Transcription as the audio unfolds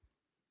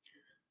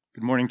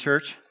Good morning,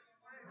 church.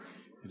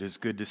 It is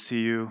good to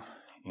see you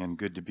and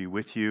good to be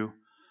with you.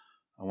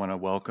 I want to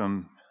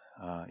welcome,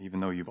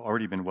 even though you've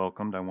already been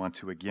welcomed, I want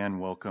to again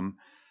welcome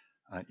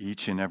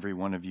each and every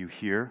one of you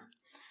here.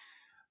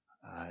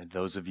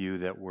 Those of you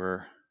that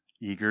were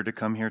eager to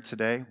come here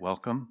today,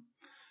 welcome.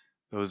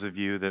 Those of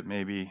you that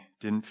maybe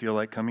didn't feel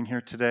like coming here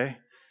today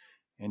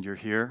and you're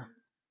here,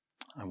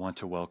 I want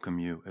to welcome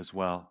you as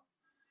well.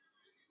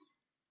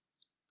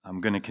 I'm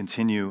going to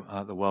continue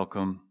the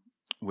welcome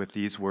with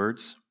these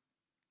words.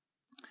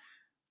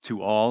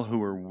 To all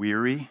who are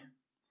weary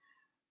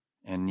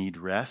and need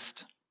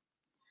rest,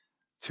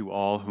 to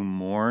all who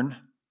mourn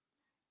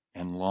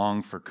and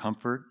long for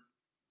comfort,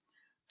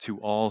 to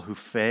all who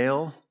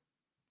fail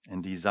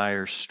and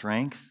desire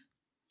strength,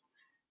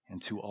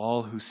 and to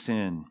all who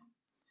sin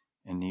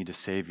and need a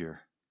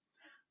Savior,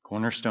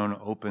 Cornerstone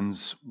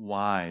opens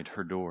wide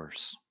her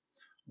doors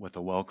with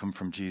a welcome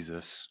from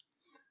Jesus,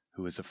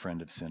 who is a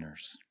friend of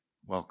sinners.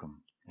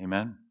 Welcome.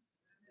 Amen.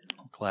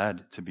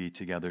 Glad to be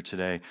together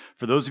today.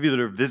 For those of you that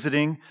are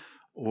visiting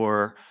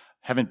or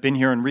haven't been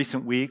here in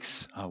recent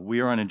weeks,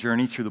 we are on a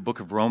journey through the book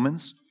of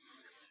Romans.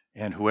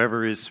 And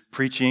whoever is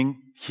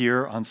preaching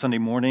here on Sunday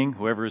morning,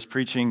 whoever is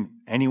preaching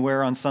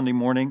anywhere on Sunday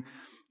morning,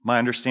 my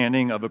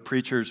understanding of a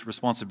preacher's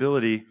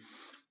responsibility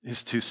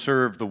is to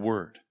serve the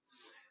word.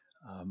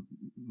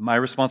 My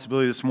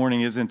responsibility this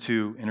morning isn't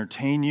to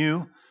entertain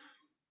you.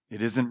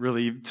 It isn't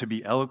really to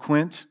be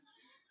eloquent,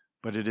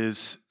 but it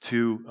is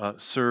to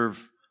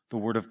serve the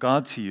Word of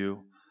God to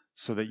you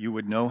so that you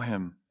would know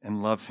Him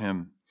and love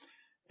Him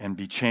and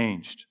be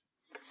changed.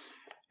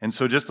 And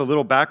so just a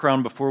little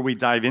background before we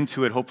dive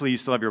into it. Hopefully you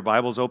still have your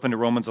Bibles open to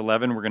Romans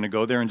 11. We're going to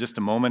go there in just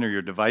a moment, or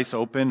your device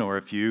open, or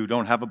if you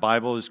don't have a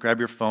Bible, just grab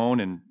your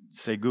phone and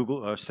say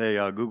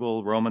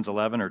Google Romans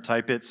 11 or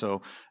type it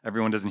so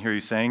everyone doesn't hear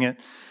you saying it.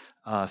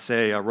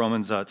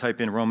 Type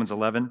in Romans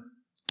 11,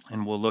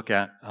 and we'll look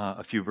at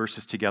a few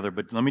verses together.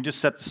 But let me just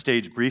set the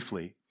stage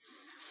briefly.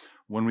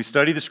 When we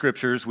study the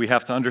Scriptures, we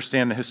have to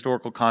understand the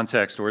historical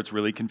context, or it's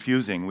really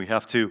confusing. We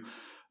have to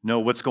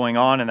know what's going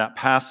on in that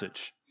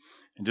passage.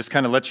 And just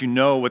kind of let you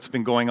know what's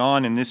been going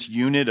on in this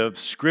unit of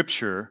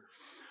Scripture,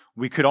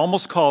 we could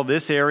almost call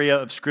this area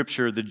of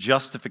Scripture the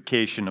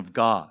justification of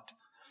God.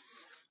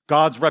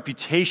 God's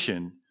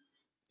reputation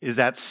is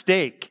at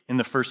stake in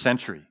the first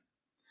century.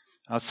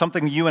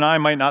 Something you and I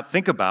might not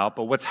think about,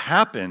 but what's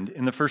happened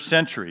in the first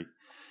century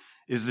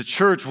is the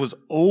church was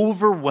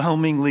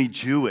overwhelmingly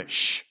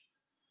Jewish.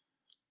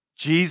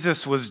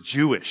 Jesus was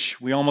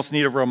Jewish. We almost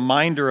need a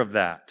reminder of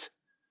that.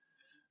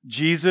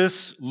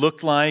 Jesus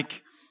looked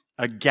like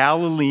a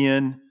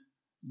Galilean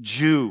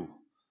Jew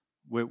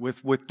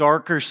with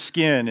darker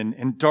skin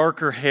and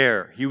darker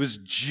hair. He was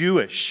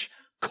Jewish,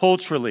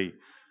 culturally,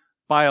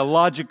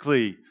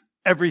 biologically,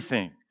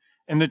 everything.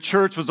 And the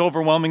church was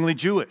overwhelmingly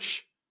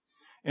Jewish.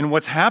 And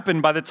what's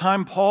happened by the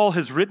time Paul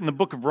has written the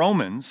book of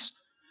Romans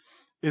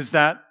is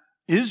that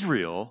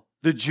Israel,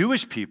 the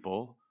Jewish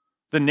people,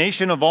 the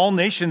nation of all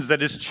nations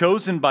that is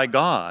chosen by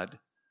God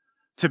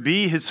to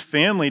be His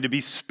family, to be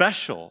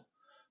special,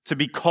 to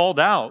be called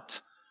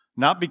out,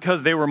 not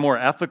because they were more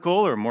ethical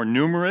or more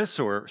numerous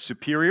or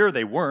superior,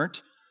 they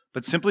weren't,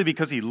 but simply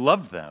because He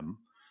loved them,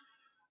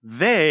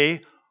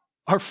 they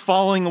are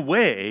falling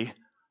away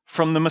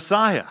from the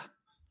Messiah.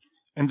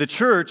 And the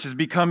church is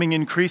becoming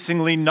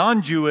increasingly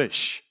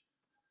non-Jewish.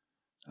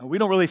 We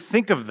don't really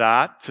think of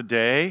that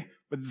today,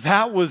 but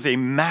that was a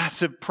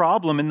massive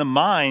problem in the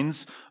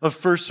minds of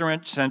first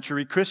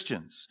century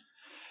Christians.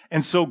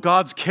 And so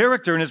God's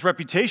character and His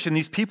reputation,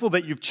 these people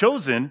that you've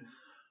chosen,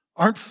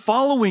 aren't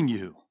following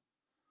you.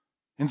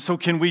 And so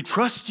can we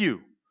trust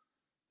you?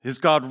 Is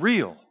God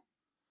real?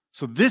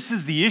 So this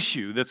is the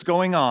issue that's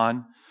going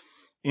on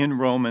in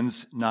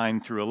Romans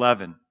 9 through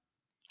 11.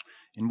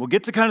 And we'll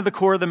get to kind of the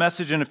core of the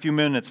message in a few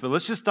minutes, but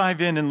let's just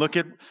dive in and look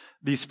at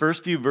these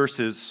first few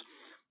verses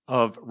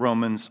of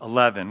Romans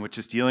 11, which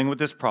is dealing with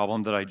this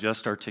problem that I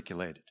just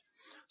articulated.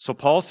 So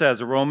Paul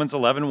says in Romans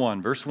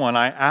 11:1, verse 1,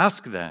 I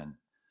ask then,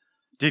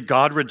 did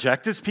God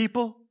reject His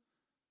people?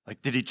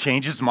 Like, did He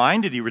change His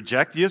mind? Did He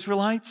reject the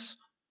Israelites?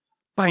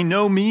 By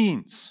no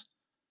means.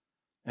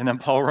 And then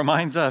Paul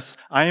reminds us,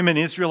 I am an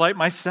Israelite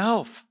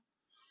myself,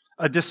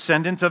 a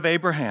descendant of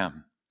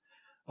Abraham.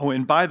 Oh,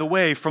 and by the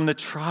way, from the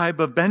tribe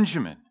of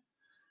Benjamin.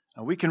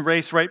 Now, we can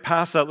race right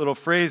past that little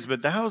phrase,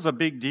 but that was a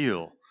big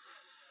deal.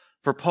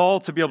 For Paul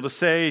to be able to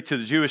say to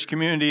the Jewish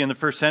community in the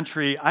first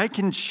century, I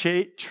can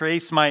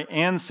trace my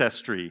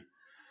ancestry.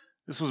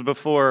 This was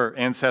before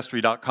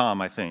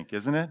Ancestry.com, I think,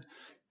 isn't it?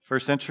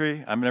 First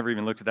century? I've never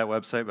even looked at that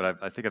website, but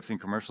I think I've seen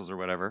commercials or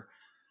whatever.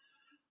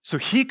 So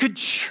he could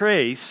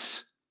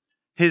trace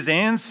his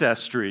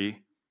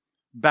ancestry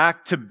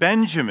back to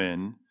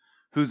Benjamin,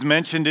 who's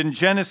mentioned in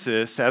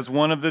Genesis as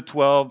one of the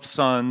 12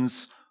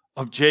 sons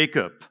of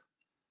Jacob.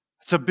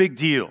 It's a big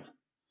deal.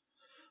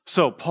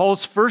 So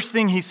Paul's first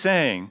thing he's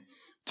saying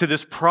to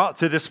this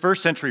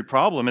first century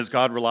problem, is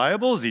God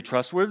reliable? Is He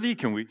trustworthy?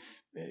 Can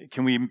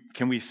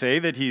we say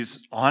that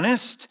He's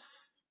honest?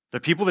 The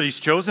people that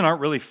He's chosen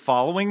aren't really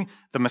following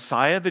the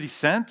Messiah that He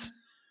sent?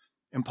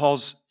 And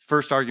Paul's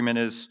first argument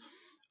is,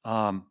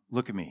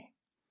 look at me.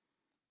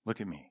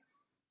 Look at me.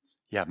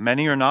 Yeah,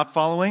 many are not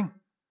following,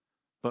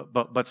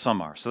 but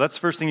some are. So that's the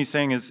first thing he's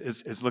saying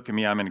is look at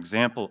me. I'm an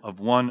example of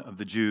one of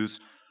the Jews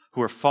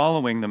who are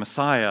following the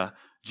Messiah,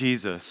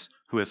 Jesus,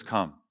 who has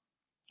come.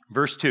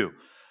 Verse 2,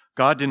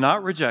 God did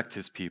not reject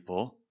his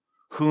people,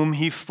 whom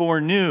he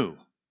foreknew.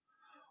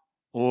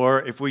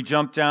 Or if we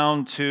jump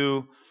down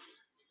to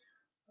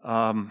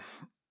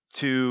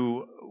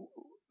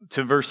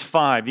verse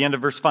 5, the end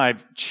of verse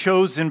 5,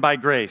 chosen by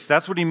grace.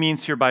 That's what he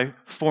means here by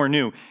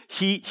foreknew.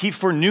 He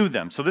foreknew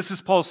them. So this is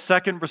Paul's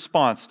second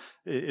response.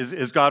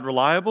 Is God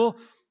reliable?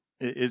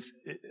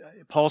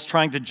 Paul's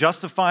trying to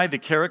justify the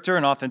character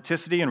and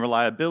authenticity and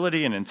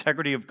reliability and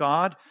integrity of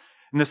God.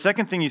 And the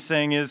second thing he's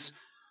saying is,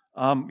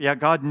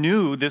 God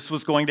knew this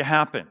was going to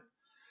happen.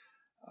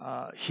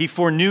 He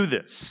foreknew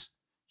this.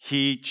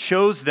 He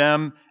chose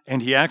them,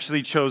 and he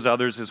actually chose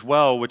others as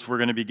well, which we're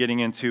going to be getting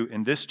into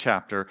in this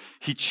chapter.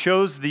 He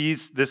chose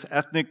this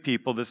ethnic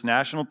people, this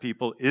national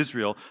people,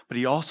 Israel, but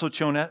he also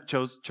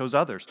chose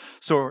others.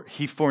 So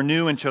he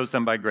foreknew and chose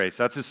them by grace.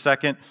 That's his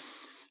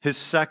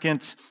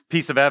second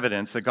piece of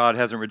evidence that God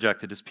hasn't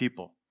rejected his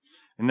people.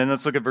 And then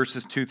let's look at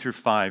verses 2 through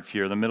 5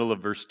 here. The middle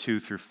of verse 2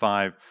 through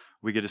 5,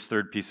 we get his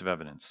third piece of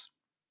evidence.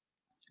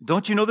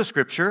 Don't you know the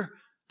scripture?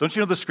 Don't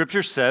you know the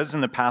scripture says in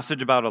the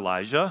passage about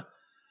Elijah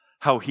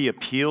how he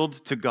appealed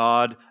to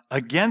God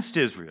against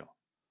Israel?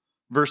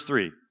 Verse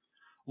 3,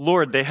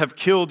 Lord, they have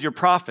killed your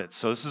prophets.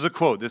 So this is a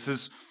quote. This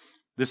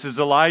is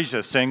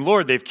Elijah saying,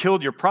 Lord, they've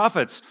killed your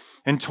prophets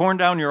and torn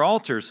down your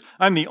altars.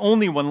 I'm the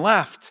only one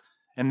left,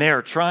 and they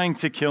are trying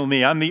to kill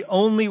me. I'm the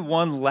only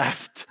one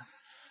left.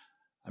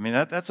 I mean,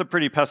 that's a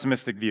pretty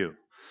pessimistic view.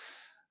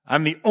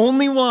 I'm the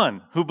only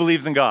one who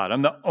believes in God.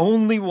 I'm the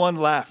only one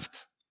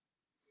left.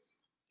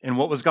 And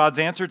what was God's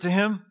answer to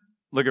him?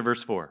 Look at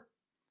verse 4.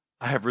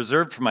 I have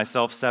reserved for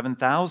myself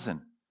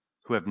 7,000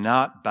 who have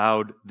not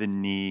bowed the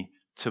knee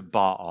to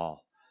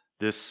Baal,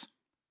 this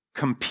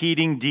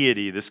competing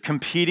deity, this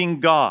competing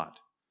God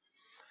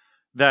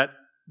that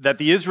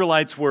the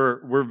Israelites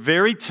were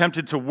very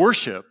tempted to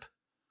worship.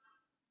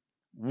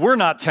 We're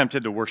not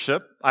tempted to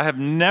worship. I have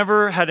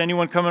never had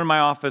anyone come into my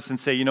office and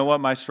say, you know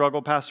what, my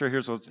struggle, Pastor,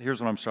 here's what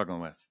I'm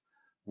struggling with.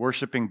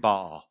 Worshiping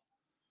Baal.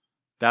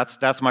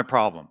 That's my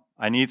problem.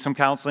 I need some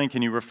counseling.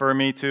 Can you refer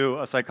me to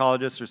a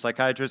psychologist or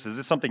psychiatrist? Is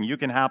this something you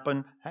can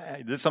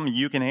Is this something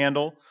you can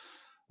handle?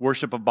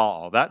 Worship of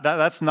Baal.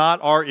 That's not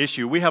our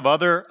issue. We have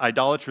other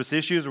idolatrous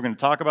issues. We're going to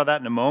talk about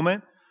that in a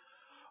moment.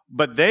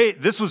 But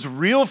this was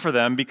real for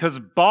them because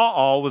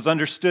Baal was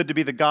understood to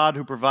be the god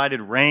who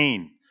provided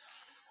rain.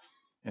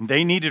 And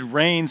they needed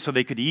rain so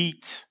they could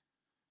eat.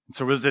 And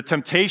so it was a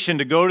temptation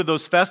to go to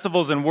those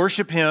festivals and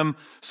worship him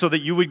so that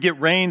you would get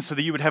rain, so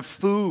that you would have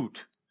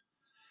food.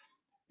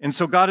 And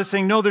so God is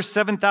saying, no, there's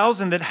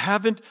 7,000 that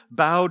haven't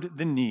bowed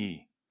the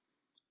knee.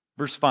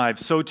 Verse 5,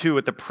 so too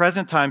at the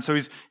present time, so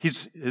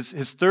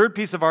his third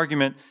piece of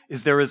argument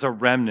is there is a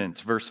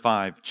remnant, verse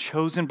 5,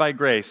 chosen by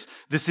grace.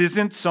 This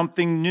isn't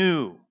something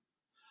new.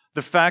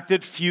 The fact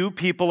that few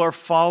people are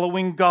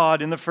following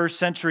God in the first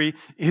century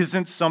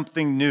isn't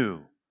something new.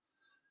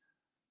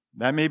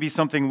 That may be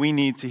something we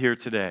need to hear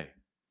today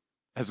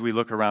as we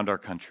look around our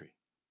country.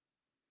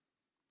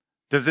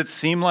 Does it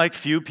seem like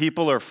few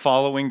people are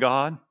following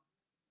God?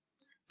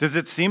 Does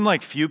it seem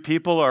like few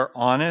people are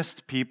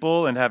honest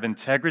people and have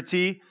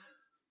integrity,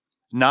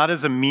 not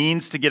as a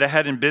means to get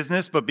ahead in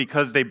business, but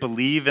because they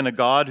believe in a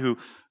God who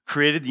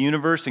created the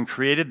universe and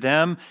created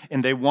them,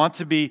 and they want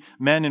to be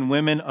men and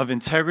women of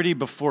integrity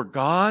before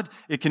God?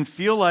 It can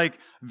feel like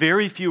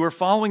very few are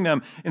following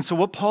them. And so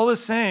what Paul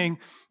is saying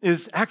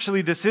is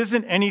actually this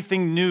isn't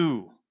anything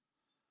new.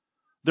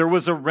 There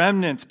was a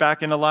remnant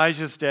back in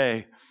Elijah's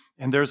day,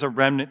 and there's a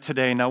remnant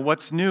today. Now,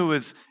 what's new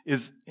is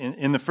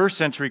in the first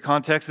century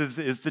context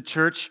is the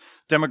church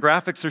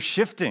demographics are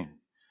shifting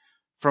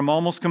from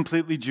almost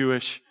completely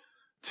Jewish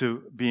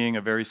to being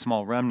a very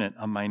small remnant,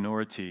 a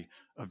minority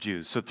of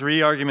Jews. So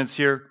 3 arguments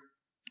here,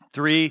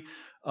 3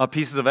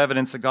 pieces of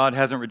evidence that God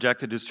hasn't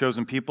rejected his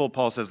chosen people.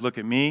 Paul says, look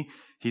at me.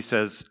 He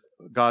says,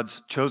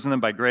 God's chosen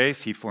them by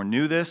grace. He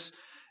foreknew this.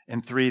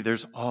 And 3,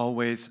 there's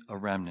always a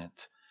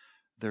remnant.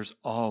 There's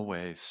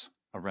always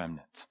a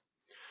remnant.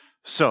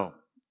 So,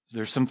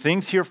 there's some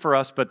things here for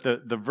us, but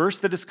the verse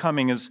that is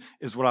coming is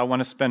what I want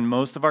to spend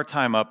most of our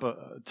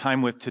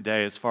time with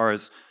today as far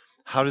as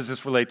how does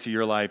this relate to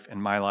your life and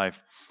my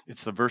life.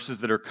 It's the verses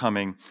that are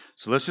coming.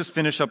 So let's just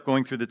finish up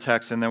going through the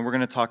text, and then we're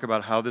going to talk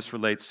about how this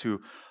relates to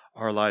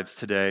our lives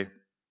today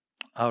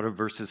out of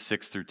verses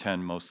 6 through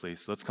 10 mostly.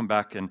 So let's come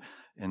back and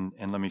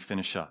let me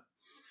finish up.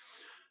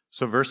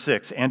 So verse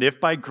 6, and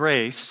if by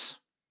grace,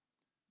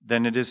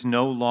 then it is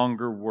no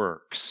longer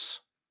works.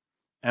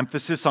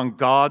 Emphasis on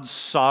God's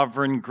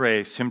sovereign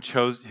grace, him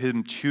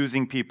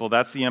choosing people.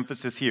 That's the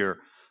emphasis here.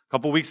 A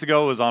couple weeks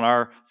ago it was on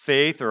our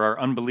faith or our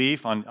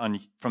unbelief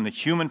from the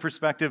human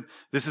perspective.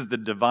 This is the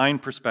divine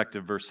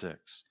perspective, verse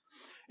 6.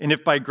 And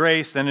if by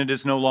grace, then it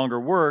is no longer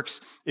works.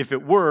 If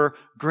it were,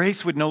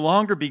 grace would no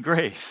longer be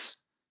grace.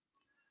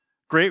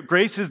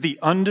 Grace is the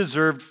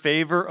undeserved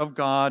favor of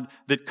God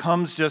that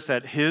comes just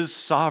at His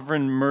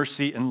sovereign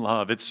mercy and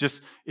love.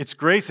 It's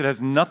grace. It has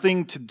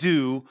nothing to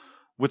do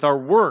with our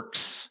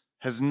works,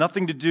 has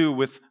nothing to do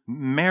with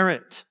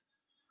merit.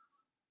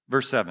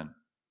 Verse 7.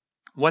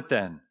 What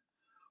then?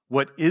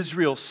 What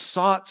Israel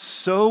sought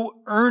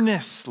so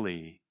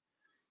earnestly,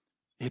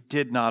 it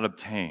did not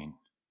obtain.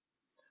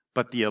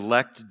 But the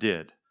elect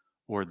did,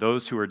 or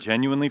those who are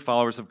genuinely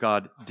followers of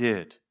God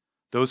did.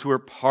 Those who are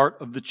part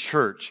of the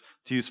church,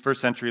 to use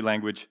first century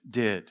language,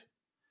 did.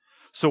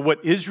 So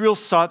what Israel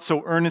sought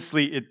so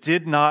earnestly, it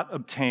did not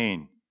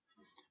obtain.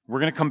 We're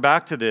going to come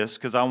back to this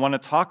because I want to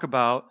talk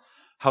about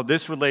how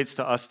this relates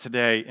to us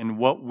today and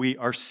what we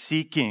are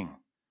seeking,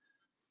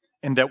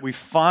 and that we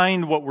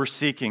find what we're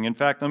seeking. In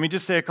fact, let me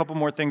just say a couple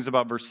more things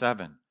about verse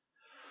 7.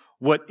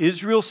 What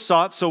Israel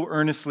sought so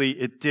earnestly,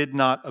 it did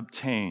not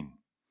obtain.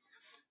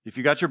 If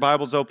you got your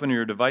Bibles open or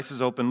your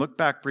devices open, look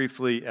back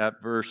briefly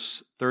at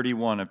verse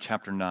 31 of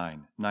chapter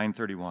 9,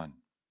 9:31.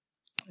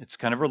 It's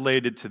kind of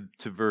related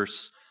to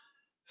verse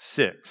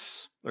 7.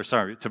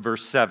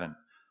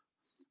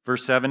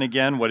 Verse 7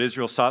 again, what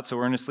Israel sought so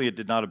earnestly, it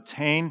did not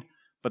obtain,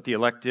 but the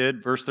elect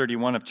did. Verse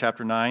 31 of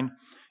chapter 9,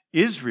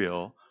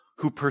 Israel,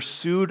 who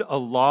pursued a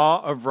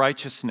law of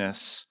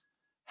righteousness,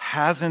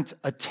 hasn't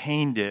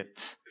attained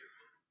it.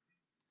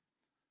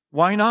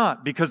 Why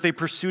not? Because they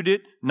pursued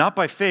it not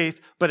by faith,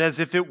 but as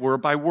if it were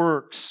by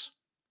works.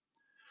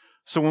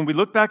 So when we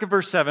look back at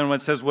verse 7, when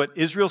it says, what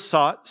Israel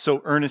sought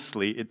so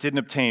earnestly, it didn't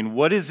obtain,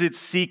 what is it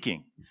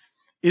seeking?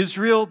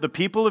 Israel, the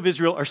people of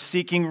Israel, are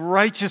seeking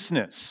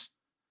righteousness.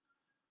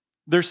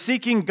 They're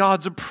seeking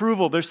God's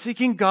approval. They're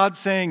seeking God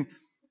saying,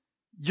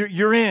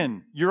 you're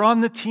in, you're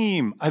on the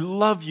team, I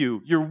love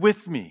you, you're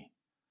with me.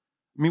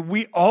 I mean,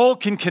 we all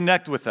can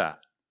connect with that.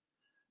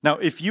 Now,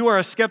 if you are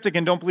a skeptic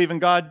and don't believe in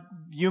God,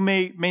 you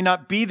may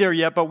not be there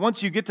yet, but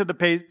once you get to the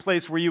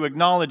place where you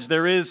acknowledge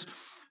there is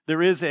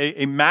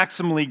a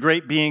maximally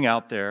great being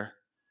out there,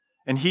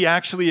 and He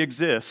actually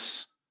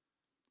exists,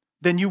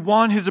 then you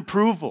want His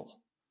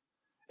approval.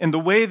 And the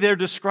way they're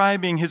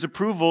describing His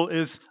approval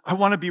is, I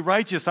want to be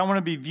righteous. I want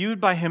to be viewed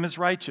by Him as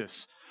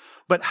righteous.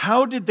 But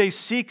how did they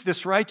seek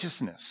this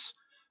righteousness?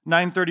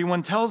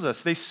 9:31 tells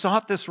us they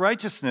sought this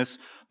righteousness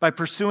by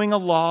pursuing a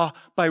law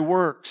by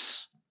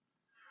works.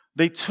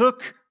 They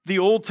took the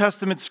Old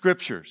Testament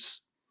scriptures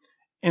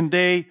and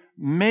they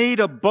made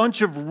a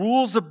bunch of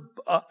rules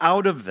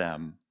out of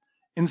them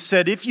and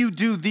said, if you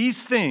do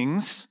these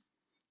things,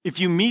 if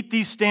you meet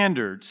these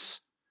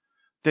standards,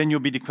 then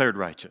you'll be declared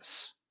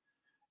righteous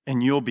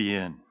and you'll be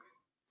in.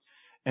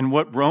 And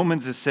what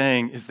Romans is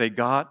saying is they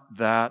got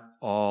that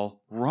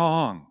all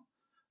wrong.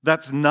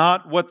 That's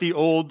not what the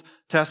Old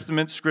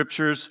Testament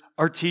scriptures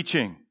are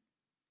teaching.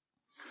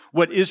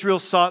 What Israel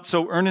sought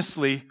so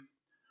earnestly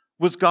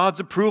was God's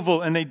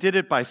approval, and they did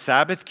it by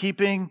Sabbath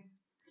keeping.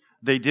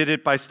 They did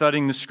it by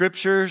studying the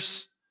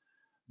scriptures.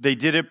 They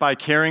did it by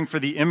caring for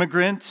the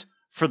immigrant,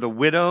 for the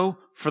widow,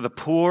 for the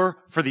poor,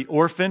 for the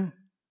orphan.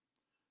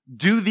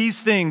 Do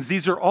these things.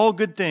 These are all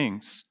good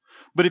things.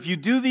 But if you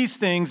do these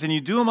things and you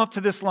do them up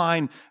to this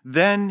line,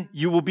 then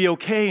you will be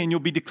okay and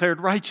you'll be declared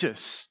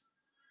righteous.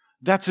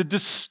 That's a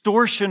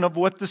distortion of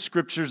what the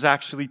scriptures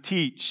actually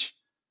teach.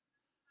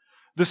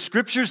 The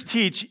scriptures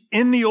teach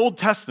in the Old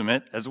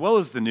Testament, as well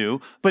as the New,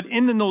 but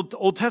in the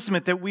Old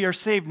Testament that we are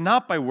saved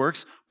not by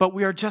works, but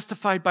we are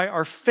justified by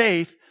our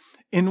faith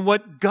in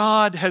what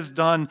God has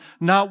done,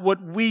 not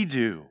what we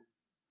do.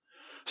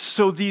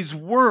 So these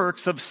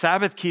works of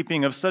Sabbath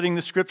keeping, of studying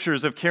the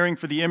scriptures, of caring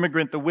for the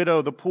immigrant, the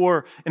widow, the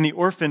poor, and the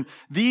orphan,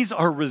 these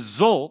are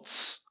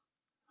results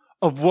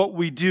of what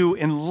we do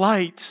in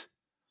light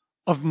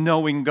of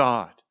knowing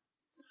God.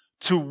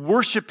 To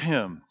worship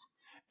Him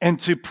and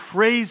to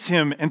praise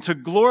Him and to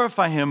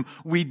glorify Him,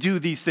 we do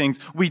these things.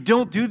 We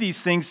don't do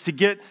these things to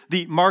get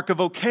the mark of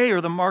okay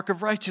or the mark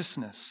of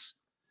righteousness.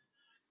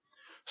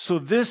 So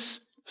this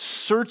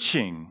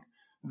searching,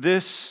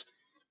 this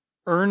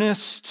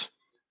earnest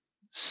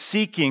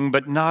seeking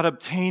but not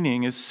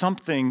obtaining is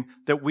something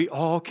that we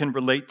all can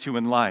relate to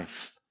in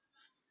life.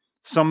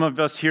 Some of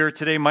us here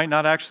today might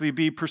not actually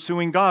be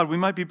pursuing God. We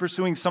might be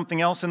pursuing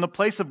something else in the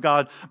place of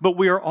God, but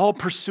we are all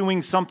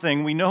pursuing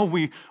something. We know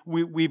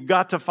we've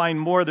got to find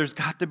more. There's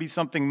got to be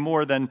something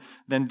more than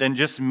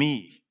just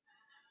me.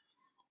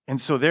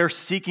 And so they're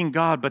seeking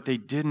God, but they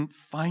didn't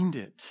find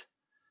it.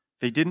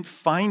 They didn't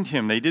find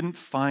Him. They didn't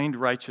find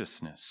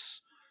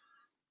righteousness.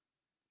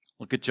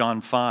 Look at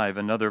John 5,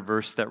 another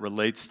verse that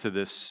relates to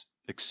this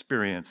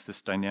experience,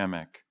 this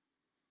dynamic.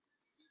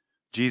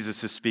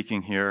 Jesus is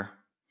speaking here.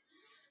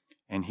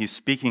 And He's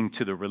speaking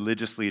to the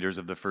religious leaders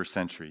of the first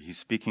century. He's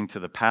speaking to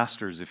the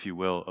pastors, if you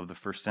will, of the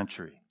first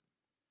century.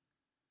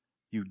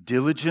 You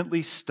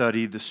diligently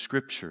study the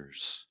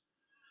scriptures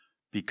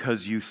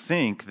because you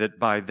think that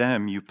by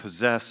them you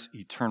possess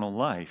eternal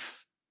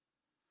life.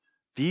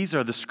 These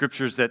are the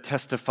scriptures that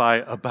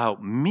testify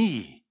about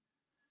me,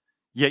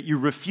 yet you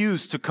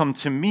refuse to come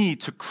to me,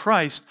 to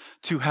Christ,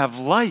 to have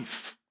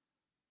life.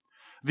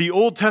 The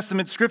Old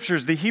Testament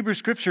scriptures, the Hebrew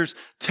scriptures,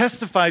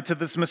 testify to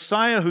this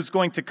Messiah who's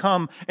going to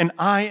come, and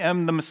I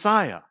am the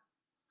Messiah.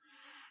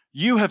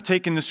 You have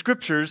taken the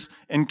scriptures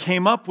and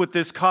came up with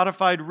this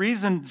codified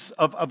reasons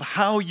of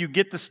how you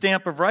get the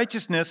stamp of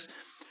righteousness,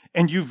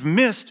 and you've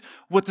missed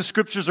what the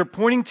scriptures are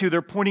pointing to.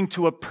 They're pointing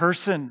to a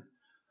person.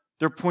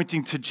 They're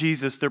pointing to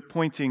Jesus. They're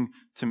pointing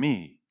to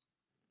me.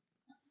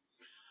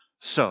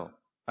 So,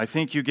 I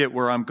think you get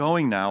where I'm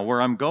going now,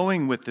 where I'm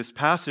going with this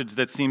passage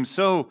that seems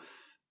so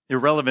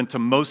irrelevant to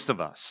most of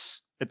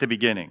us at the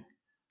beginning.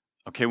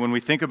 Okay, when we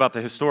think about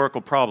the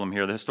historical problem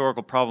here, the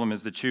historical problem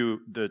is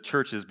the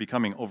church is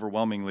becoming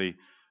overwhelmingly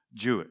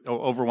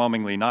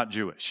not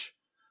Jewish.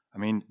 I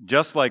mean,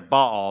 just like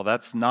Baal,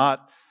 that's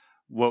not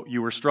what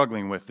you were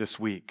struggling with this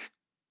week,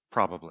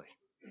 probably.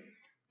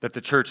 That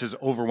the church is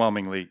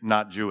overwhelmingly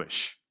not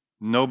Jewish.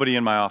 Nobody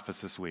in my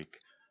office this week.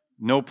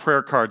 No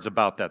prayer cards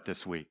about that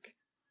this week.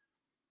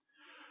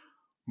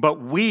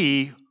 But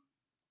we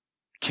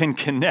can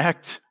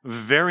connect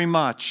very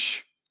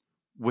much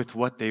with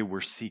what they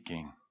were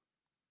seeking.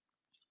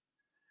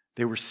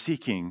 They were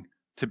seeking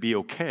to be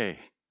okay,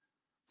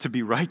 to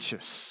be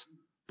righteous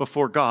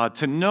before God,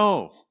 to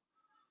know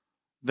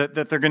that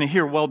they're going to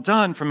hear, well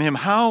done from him.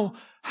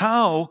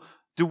 How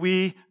do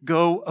we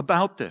go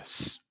about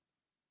this?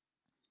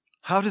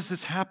 How does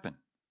this happen?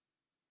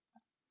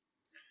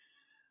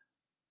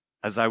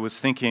 As I was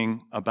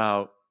thinking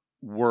about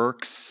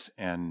works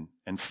and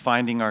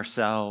finding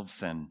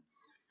ourselves and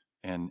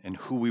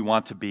who we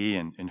want to be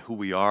and who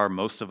we are,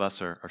 most of us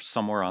are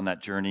somewhere on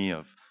that journey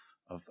of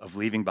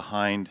leaving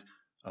behind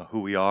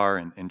who we are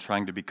and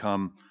trying to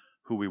become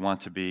who we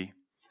want to be.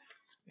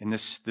 And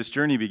this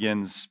journey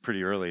begins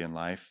pretty early in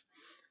life.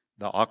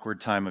 The awkward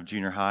time of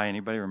junior high.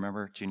 Anybody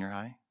remember junior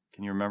high?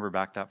 Can you remember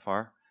back that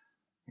far?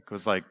 It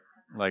was like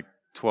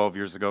 12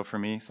 years ago for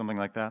me, something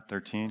like that,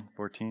 13,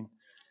 14.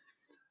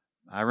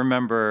 I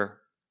remember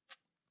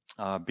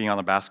being on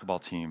the basketball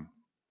team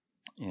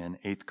in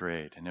 8th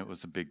grade, and it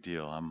was a big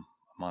deal. I'm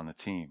on the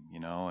team,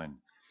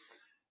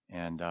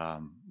 and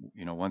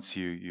once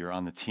you're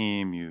on the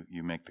team,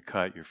 you make the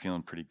cut, you're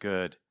feeling pretty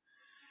good.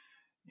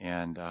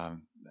 And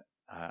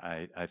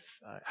I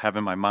have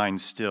in my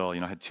mind still,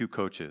 I had 2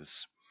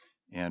 coaches,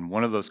 and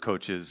one of those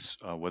coaches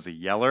was a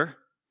yeller,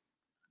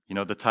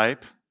 the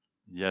type.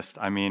 Yes,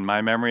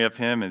 my memory of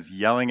him is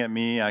yelling at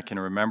me. I can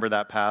remember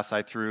that pass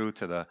I threw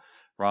to the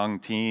wrong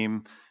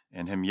team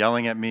and him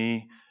yelling at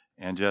me,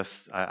 and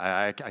just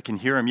I can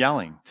hear him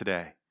yelling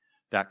today,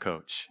 that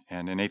coach.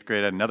 And in 8th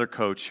grade, I had another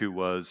coach who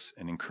was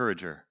an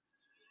encourager.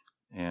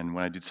 And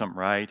when I did something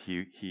right,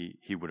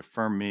 he would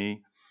affirm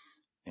me.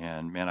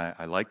 And man,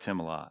 I liked him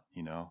a lot,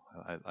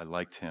 I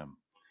liked him.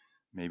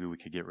 Maybe we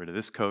could get rid of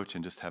this coach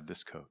and just have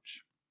this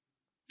coach.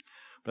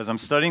 But as I'm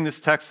studying this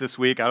text this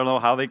week, I don't know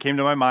how they came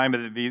to my mind,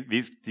 but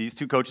these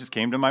 2 coaches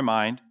came to my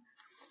mind.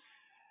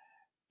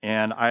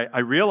 And I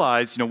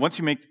realized, once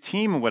you make the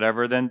team or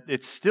whatever, then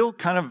it's still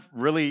kind of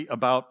really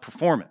about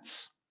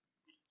performance.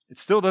 It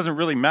still doesn't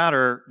really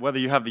matter whether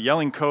you have the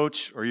yelling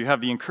coach or you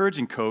have the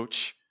encouraging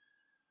coach.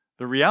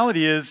 The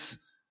reality is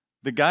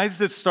the guys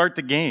that start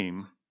the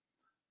game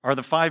are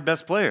the 5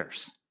 best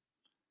players.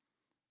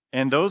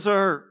 And those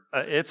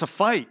it's a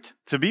fight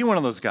to be one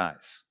of those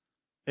guys.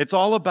 It's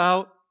all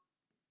about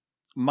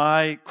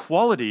my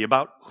quality,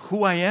 about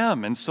who I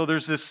am. And so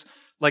there's this,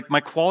 my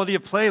quality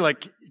of play,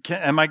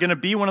 am I going to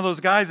be one of those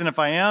guys? And if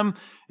I am,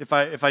 if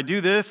I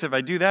do this, if I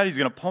do that, he's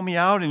going to pull me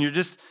out. And you're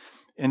just,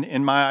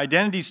 and my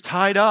identity's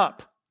tied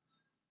up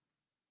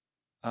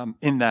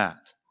in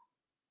that.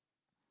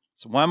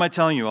 So why am I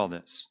telling you all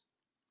this?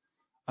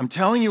 I'm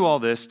telling you all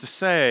this to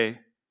say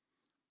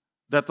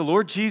that the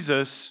Lord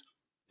Jesus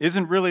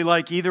isn't really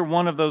like either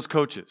one of those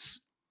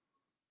coaches.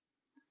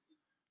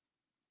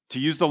 To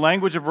use the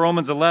language of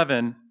Romans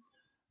 11,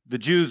 the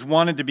Jews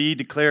wanted to be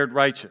declared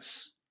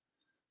righteous.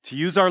 To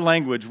use our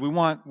language, we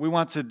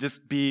want to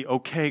just be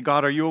okay.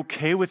 God, are you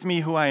okay with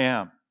me who I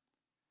am?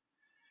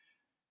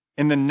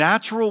 In the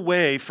natural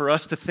way for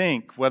us to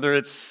think, whether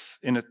it's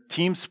in a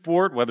team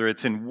sport, whether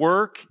it's in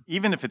work,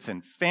 even if it's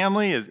in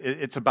family,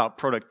 it's about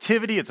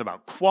productivity, it's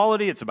about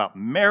quality, it's about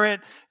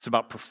merit, it's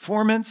about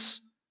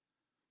performance.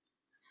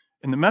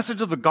 And the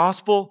message of the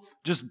gospel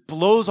just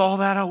blows all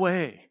that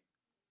away.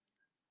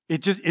 It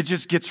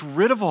just gets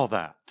rid of all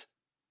that.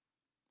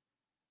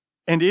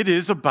 And it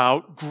is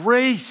about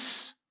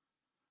grace.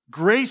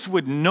 Grace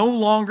would no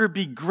longer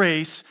be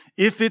grace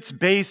if it's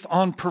based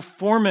on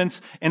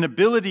performance and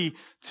ability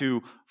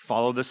to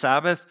follow the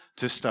Sabbath,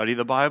 to study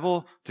the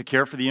Bible, to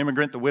care for the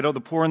immigrant, the widow, the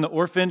poor, and the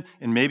orphan.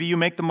 And maybe you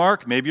make the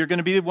mark. Maybe you're going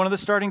to be one of the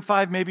starting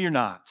 5. Maybe you're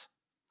not.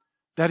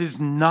 That is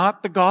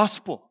not the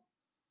gospel.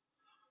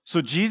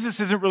 So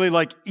Jesus isn't really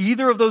like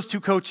either of those 2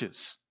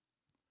 coaches.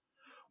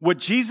 What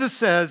Jesus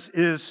says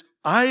is,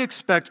 I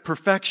expect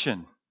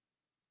perfection.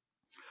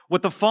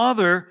 What the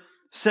Father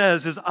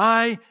says is,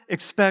 I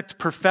expect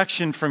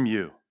perfection from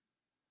you.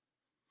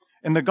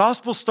 And the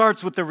gospel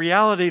starts with the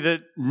reality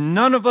that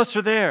none of us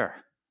are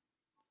there.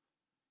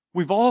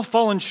 We've all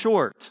fallen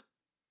short.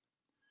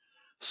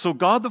 So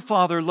God the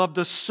Father loved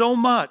us so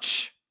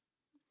much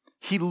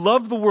He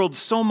loved the world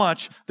so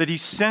much that he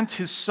sent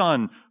his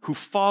Son, who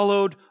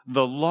followed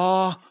the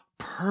law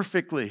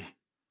perfectly.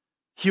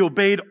 He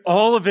obeyed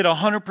all of it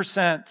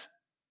 100%.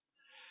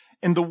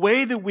 And the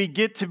way that we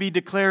get to be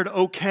declared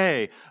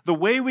okay, the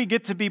way we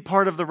get to be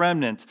part of the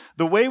remnant,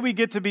 the way we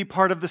get to be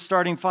part of the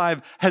starting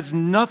five has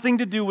nothing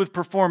to do with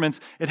performance.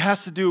 It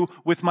has to do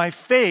with my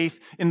faith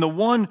in the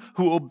one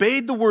who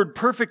obeyed the word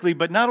perfectly,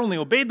 but not only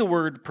obeyed the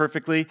word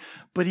perfectly,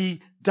 but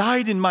he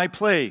died in my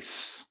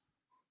place.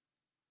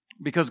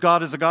 Because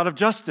God is a God of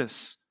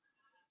justice.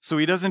 So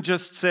he doesn't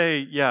just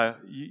say,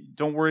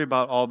 don't worry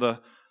about all the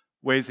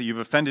ways that you've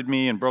offended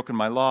me and broken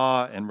my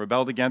law and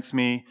rebelled against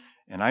me.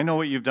 And I know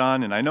what you've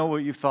done, and I know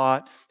what you've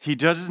thought. He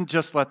doesn't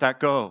just let that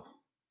go.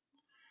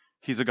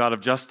 He's a God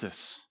of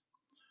justice.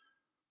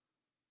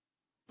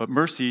 But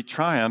mercy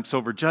triumphs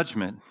over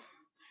judgment.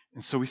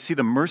 And so we see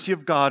the mercy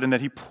of God in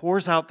that he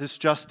pours out this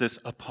justice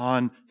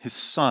upon his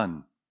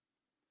Son.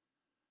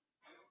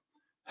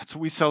 That's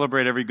what we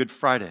celebrate every Good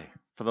Friday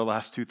for the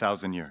last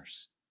 2,000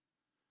 years.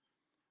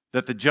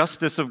 That the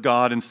justice of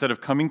God, instead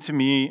of coming to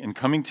me and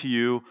coming to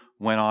you,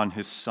 went on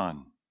his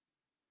Son.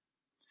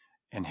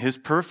 And his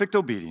perfect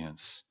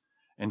obedience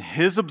and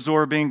his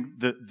absorbing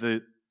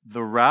the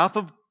wrath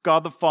of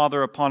God the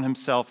Father upon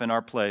himself in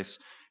our place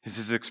is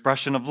his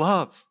expression of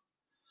love.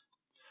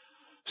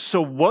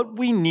 So what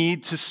we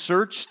need to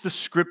search the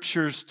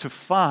scriptures to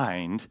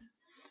find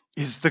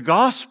is the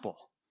gospel,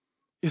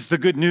 is the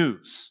good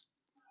news.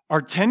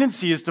 Our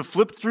tendency is to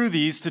flip through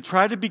these to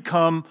try to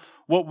become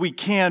what we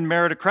can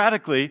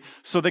meritocratically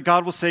so that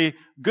God will say,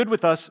 good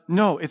with us.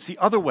 No, it's the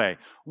other way.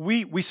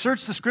 We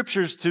search the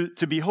scriptures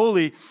to be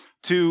holy,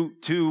 to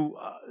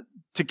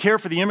care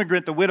for the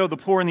immigrant, the widow, the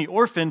poor, and the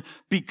orphan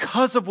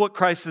because of what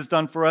Christ has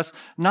done for us,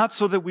 not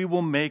so that we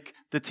will make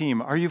the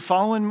team. Are you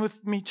following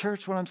with me,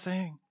 church, what I'm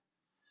saying?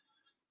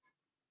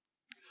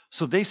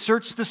 So they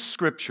searched the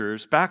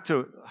scriptures back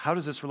to, how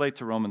does this relate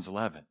to Romans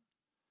 11?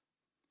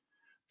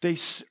 They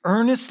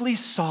earnestly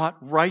sought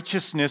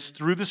righteousness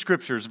through the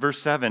scriptures,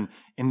 verse 7,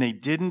 and they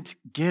didn't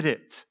get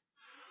it.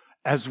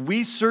 As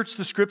we search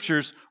the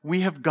scriptures,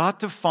 we have got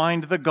to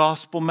find the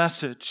gospel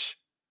message.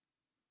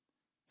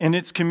 And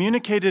it's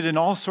communicated in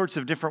all sorts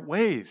of different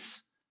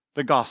ways,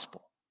 the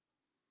gospel.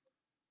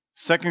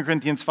 2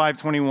 Corinthians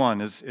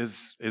 5:21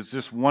 is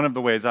just one of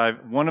the ways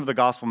one of the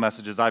gospel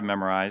messages I've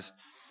memorized.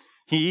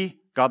 He,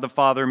 God the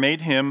Father,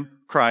 made him,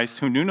 Christ,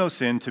 who knew no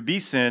sin, to be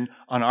sin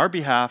on our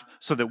behalf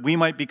so that we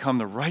might become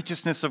the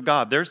righteousness of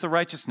God. There's the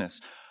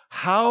righteousness.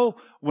 How,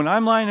 when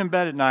I'm lying in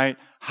bed at night,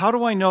 how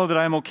do I know that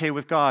I'm okay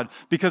with God?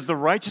 Because the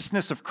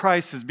righteousness of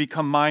Christ has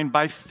become mine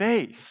by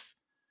faith,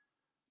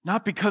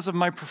 not because of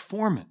my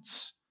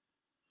performance.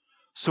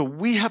 So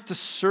we have to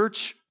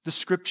search the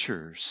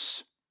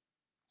scriptures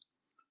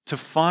to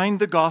find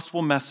the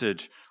gospel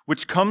message,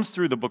 which comes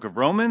through the book of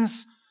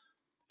Romans.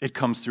 It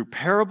comes through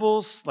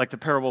parables, like the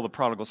parable of the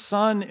prodigal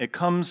son. It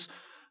comes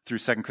through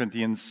 2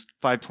 Corinthians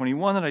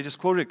 5:21 that I just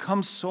quoted. It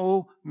comes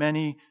so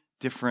many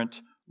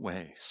different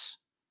ways.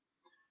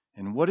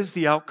 And what is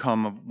the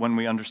outcome of when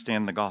we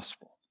understand the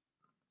gospel?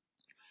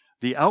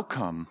 The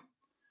outcome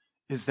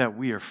is that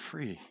we are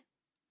free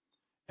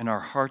and our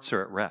hearts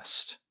are at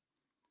rest.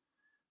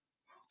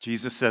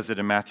 Jesus says it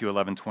in Matthew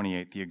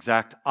 11:28, the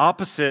exact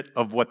opposite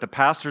of what the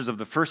pastors of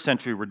the first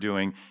century were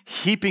doing,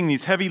 heaping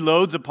these heavy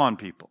loads upon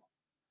people.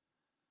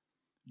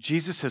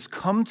 Jesus says,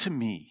 come to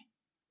me.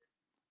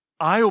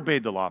 I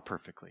obeyed the law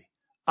perfectly.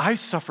 I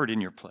suffered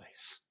in your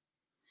place.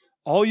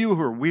 All you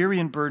who are weary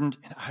and burdened,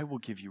 and I will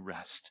give you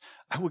rest.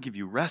 I will give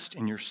you rest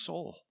in your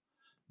soul.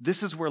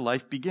 This is where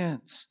life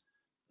begins.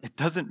 It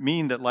doesn't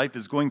mean that life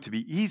is going to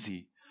be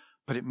easy,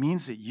 but it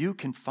means that you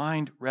can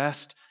find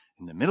rest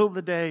in the middle of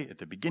the day, at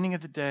the beginning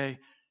of the day,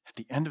 at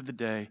the end of the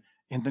day,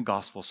 in the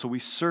gospel. So we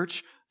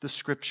search the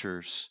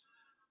scriptures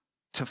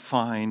to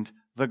find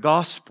the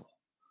gospel.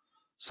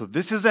 So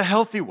this is a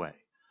healthy way.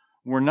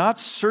 We're not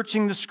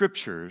searching the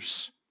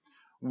scriptures.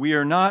 We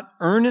are not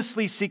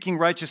earnestly seeking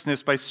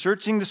righteousness by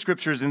searching the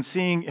scriptures and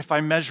seeing if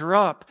I measure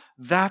up.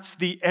 That's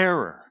the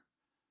error.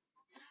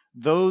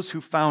 Those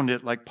who found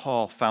it, like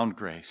Paul, found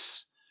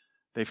grace.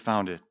 They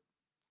found it.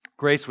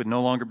 Grace would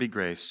no longer be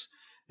grace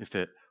if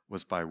it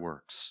was by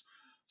works.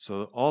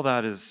 So all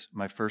that is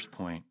my first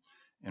point.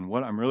 And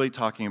what I'm really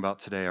talking about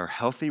today are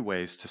healthy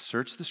ways to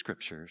search the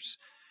scriptures.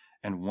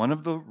 And one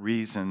of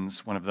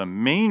the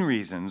main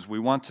reasons we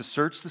want to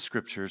search the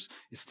scriptures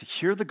is to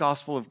hear the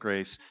gospel of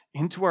grace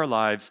into our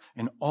lives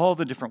in all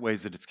the different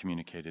ways that it's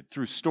communicated,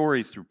 through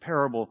stories, through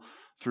parable,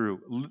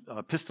 through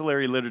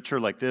epistolary literature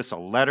like this, a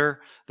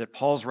letter that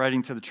Paul's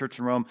writing to the church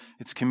in Rome.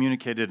 It's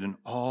communicated in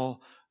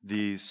all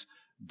these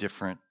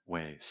different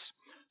ways.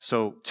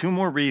 So 2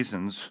 more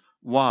reasons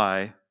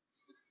why,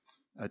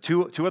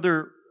 two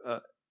other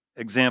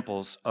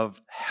examples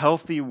of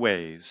healthy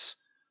ways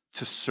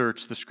to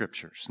search the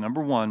scriptures.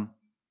 Number 1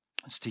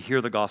 is to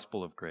hear the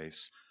gospel of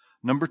grace.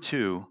 Number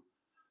 2,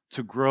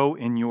 to grow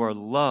in your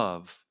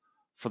love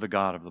for the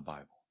God of the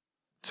Bible.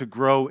 To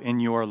grow in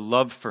your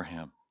love for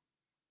him.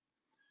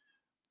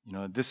 You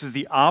know, this is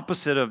the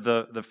opposite of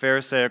the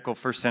Pharisaical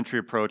first century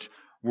approach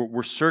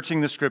We're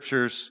searching the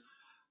scriptures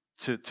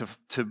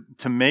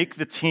to make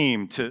the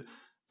team, to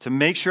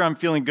make sure I'm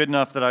feeling good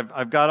enough that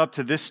I've got up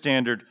to this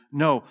standard.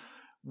 No,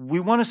 we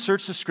want to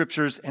search the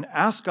scriptures and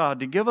ask God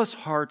to give us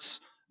hearts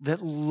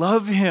that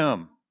love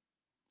Him.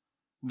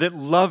 That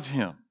love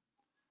Him.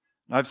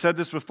 I've said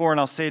this before and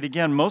I'll say it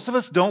again. Most of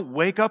us don't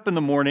wake up in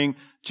the morning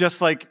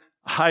just like,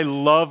 I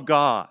love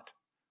God.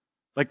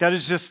 Like that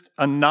is just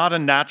not a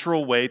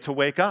natural way to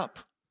wake up.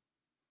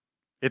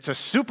 It's a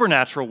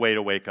supernatural way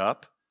to wake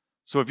up.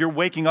 So if you're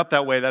waking up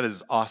that way, that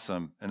is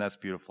awesome and that's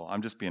beautiful.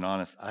 I'm just being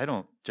honest. I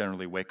don't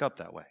generally wake up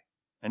that way.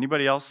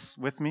 Anybody else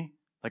with me?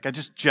 Like I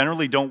just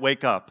generally don't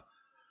wake up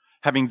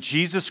having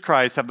Jesus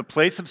Christ have the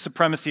place of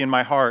supremacy in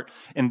my heart,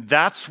 and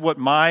that's what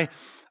my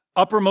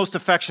uppermost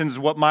affections,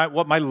 what my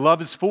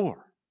love is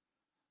for.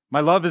 My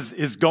love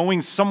is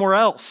going somewhere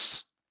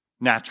else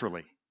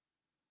naturally.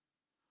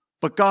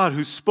 But God,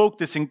 who spoke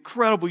this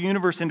incredible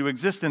universe into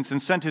existence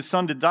and sent His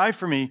Son to die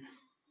for me,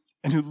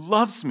 and who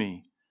loves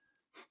me,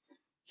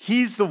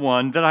 He's the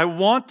one that I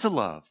want to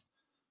love.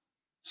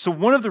 So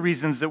one of the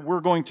reasons that we're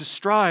going to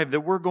strive,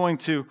 that we're going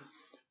to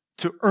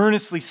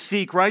earnestly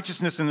seek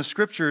righteousness in the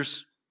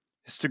scriptures,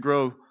 is to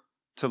grow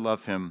to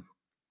love Him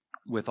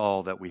with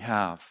all that we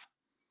have.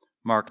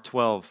 Mark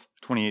 12,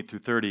 28 through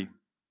 30.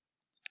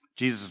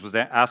 Jesus was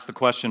asked the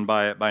question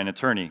by an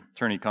attorney.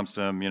 Attorney comes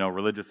to him,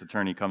 religious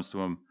attorney comes to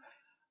him.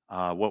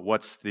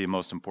 What's the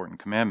most important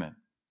commandment?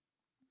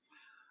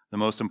 The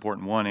most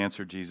important one,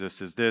 answered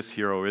Jesus, is this: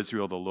 Hear, O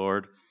Israel, the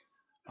Lord,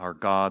 our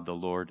God, the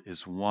Lord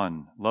is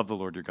one. Love the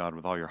Lord your God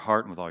with all your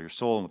heart and with all your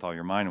soul and with all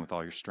your mind and with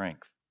all your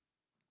strength.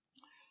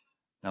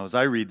 Now, as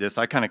I read this,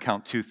 I kind of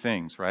count two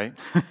things, right?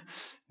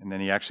 And then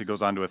he actually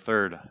goes on to a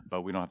third,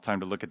 but we don't have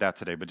time to look at that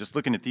today. But just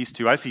looking at these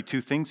two, I see two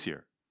things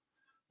here.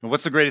 And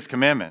what's the greatest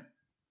commandment?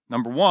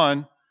 Number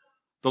one,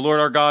 the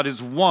Lord our God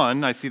is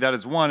one. I see that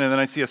as one. And then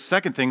I see a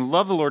second thing: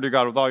 love the Lord your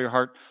God with all your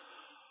heart,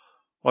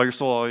 all your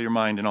soul, all your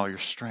mind, and all your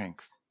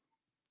strength.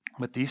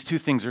 But these two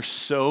things are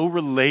so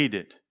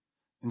related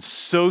and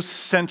so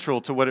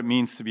central to what it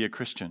means to be a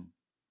Christian.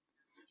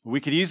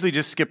 We could easily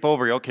just skip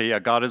over, okay, yeah,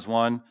 God is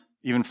one.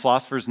 Even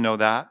philosophers know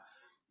that.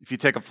 If you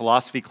take a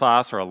philosophy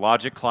class or a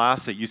logic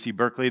class at UC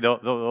Berkeley,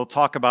 they'll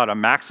talk about a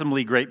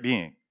maximally great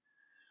being.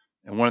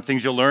 And one of the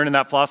things you'll learn in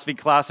that philosophy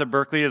class at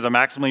Berkeley is a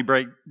maximally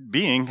great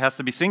being has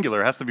to be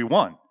singular, has to be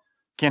one.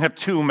 Can't have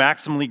two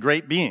maximally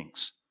great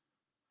beings.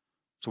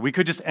 So we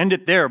could just end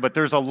it there, but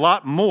there's a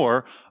lot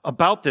more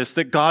about this,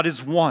 that God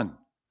is one.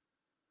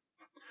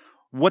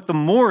 What the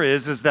more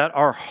is that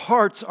our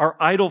hearts are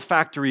idol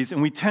factories,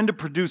 and we tend to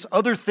produce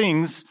other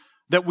things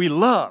that we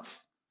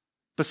love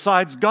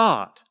besides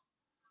God.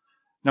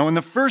 Now, in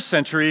the first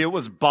century, it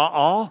was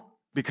Baal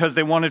because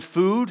they wanted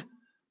food,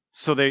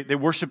 so they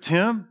worshiped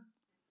him.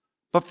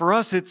 But for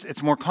us,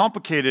 it's more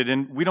complicated,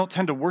 and we don't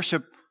tend to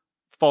worship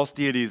false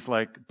deities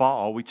like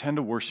Baal. We tend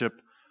to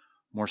worship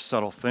more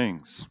subtle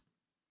things,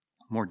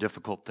 more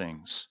difficult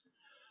things,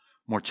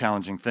 more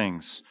challenging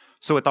things.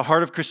 So at the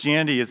heart of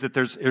Christianity is that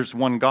there's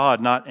one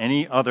God, not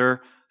any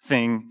other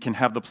thing can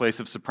have the place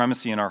of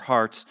supremacy in our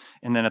hearts.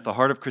 And then at the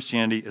heart of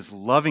Christianity is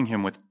loving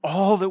him with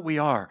all that we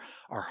are: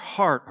 our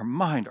heart, our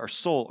mind, our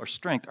soul, our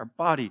strength, our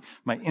body,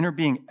 my inner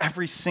being,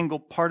 every single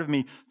part of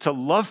me, to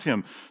love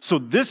him. So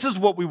this is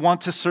what we want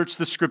to search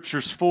the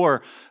scriptures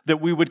for, that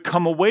we would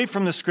come away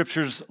from the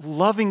scriptures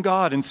loving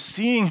God and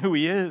seeing who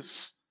he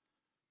is,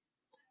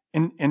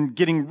 and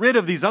getting rid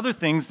of these other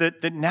things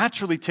that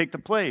naturally take the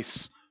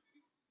place,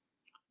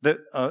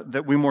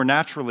 that we more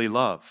naturally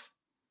love,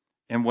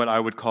 and what I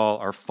would call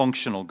our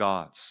functional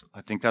gods.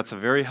 I think that's a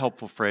very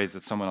helpful phrase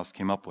that someone else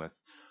came up with.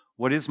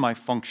 What is my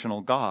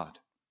functional God?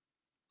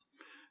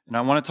 And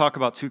I want to talk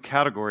about two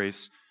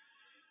categories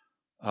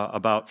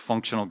about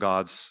functional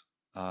gods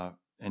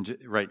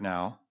right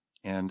now.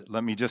 And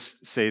let me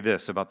just say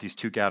this about these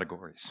two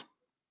categories.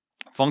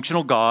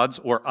 Functional gods,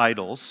 or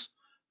idols,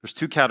 there's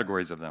two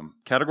categories of them.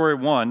 Category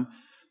one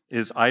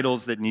is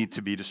idols that need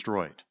to be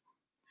destroyed.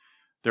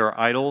 There are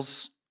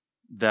idols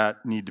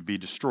that need to be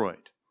destroyed.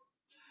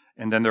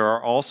 And then there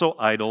are also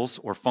idols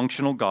or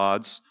functional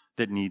gods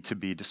that need to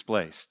be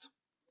displaced.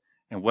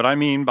 And what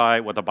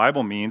the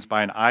Bible means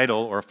by an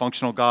idol or a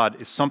functional god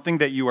is something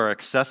that you are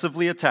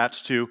excessively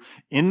attached to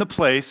in the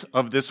place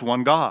of this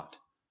one God.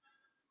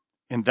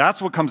 And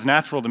that's what comes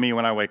natural to me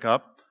when I wake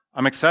up.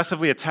 I'm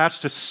excessively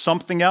attached to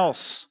something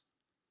else,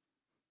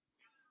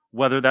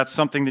 whether that's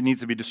something that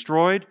needs to be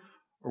destroyed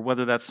or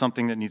whether that's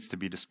something that needs to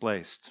be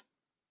displaced.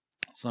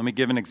 So let me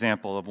give an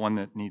example of one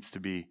that needs to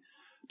be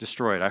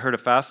destroyed. I heard a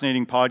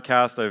fascinating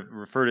podcast. I've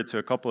referred it to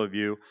a couple of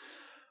you.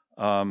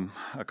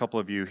 A couple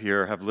of you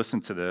here have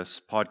listened to this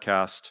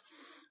podcast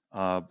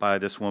by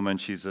this woman.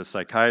 She's a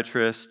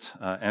psychiatrist,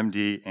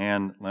 MD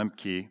Ann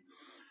Lemke.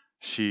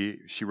 She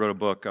wrote a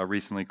book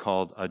recently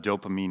called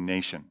Dopamine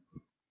Nation.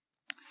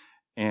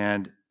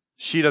 And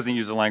she doesn't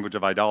use the language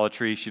of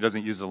idolatry. She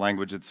doesn't use the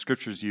language that the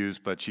scriptures use,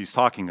 but she's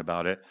talking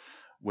about it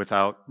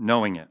without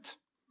knowing it.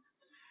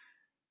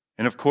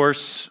 And of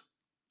course,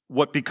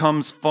 what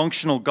becomes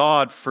functional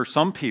God for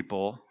some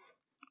people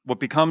what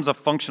becomes a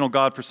functional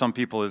God for some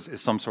people is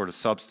some sort of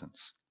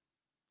substance.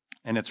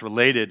 And it's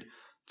related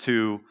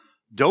to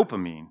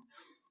dopamine,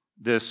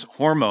 this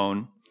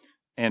hormone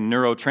and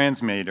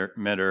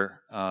neurotransmitter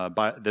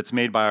that's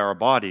made by our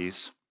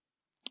bodies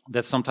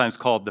that's sometimes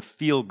called the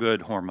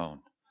feel-good hormone.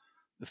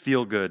 The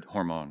feel-good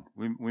hormone.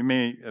 We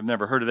may have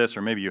never heard of this,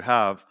 or maybe you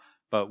have,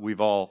 but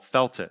we've all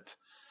felt it.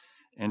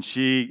 And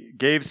she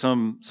gave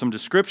some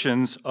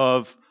descriptions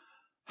of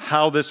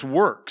how this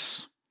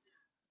works.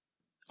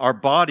 Our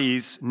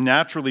bodies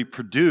naturally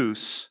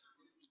produce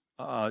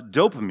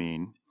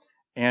dopamine,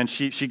 and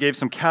she gave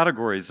some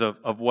categories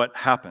of what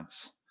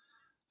happens.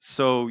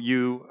 So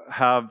you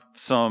have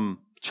some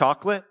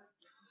chocolate,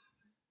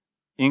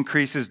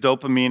 increases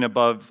dopamine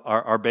above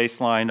our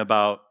baseline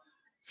about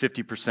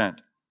 50%.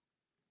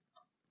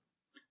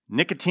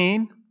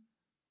 Nicotine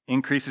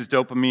increases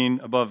dopamine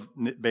above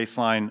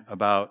baseline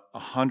about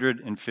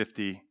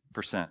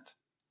 150%.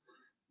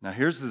 Now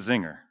here's the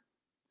zinger,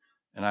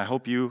 and I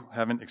hope you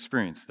haven't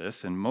experienced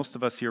this, and most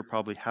of us here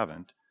probably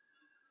haven't,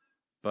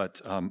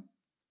 but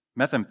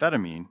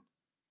methamphetamine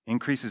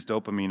increases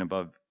dopamine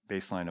above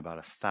baseline about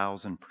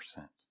 1,000%.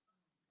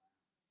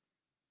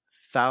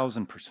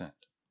 1,000%.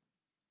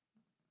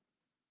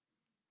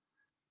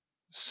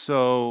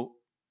 So,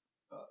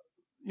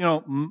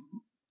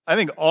 I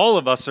think all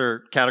of us are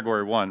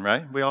category 1,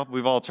 right?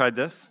 We've all tried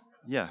this?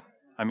 Yeah.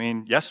 I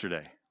mean,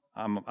 yesterday.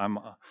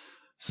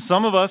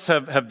 Some of us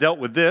have dealt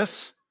with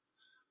this.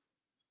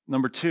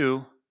 Number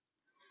 2,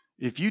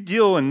 if you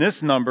deal in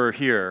this number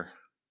here,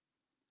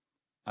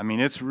 I mean,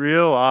 it's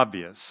real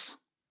obvious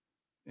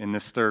in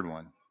this third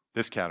one,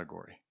 this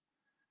category.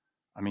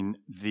 I mean,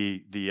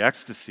 the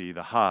ecstasy,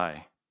 the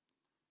high,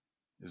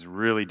 is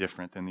really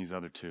different than these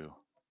other two.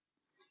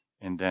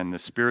 And then the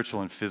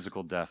spiritual and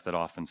physical death that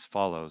often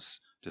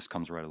follows just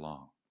comes right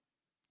along.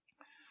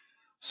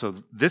 So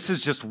this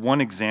is just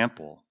one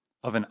example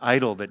of an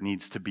idol that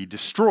needs to be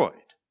destroyed.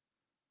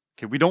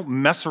 Okay, we don't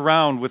mess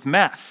around with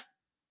meth.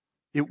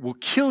 It will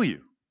kill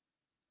you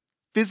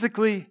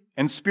physically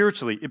and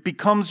spiritually. It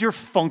becomes your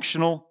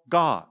functional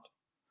God.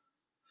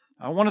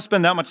 I don't want to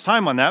spend that much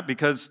time on that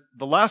because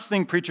the last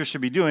thing preachers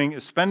should be doing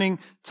is spending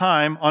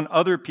time on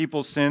other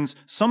people's sins.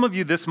 Some of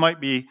you, this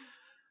might be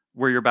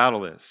where your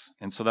battle is.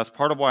 And so that's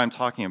part of why I'm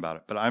talking about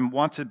it. But I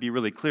want to be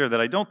really clear that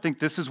I don't think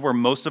this is where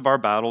most of our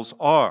battles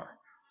are.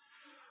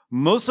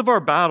 Most of our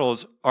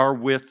battles are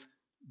with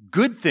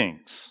good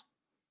things.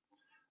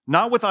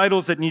 Not with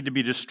idols that need to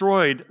be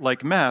destroyed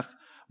like meth,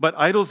 but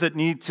idols that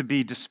need to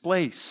be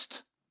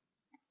displaced.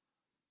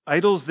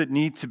 Idols that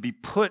need to be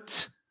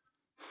put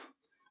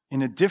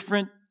in a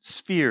different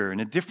sphere,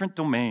 in a different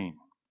domain.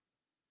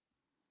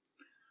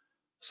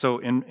 So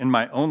in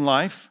my own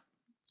life,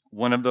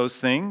 one of those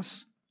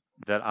things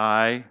that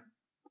I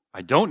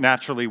don't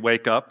naturally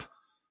wake up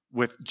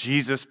with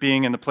Jesus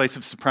being in the place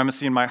of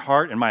supremacy in my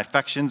heart and my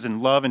affections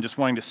and love and just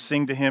wanting to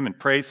sing to him and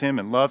praise him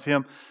and love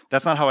him.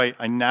 That's not how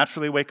I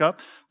naturally wake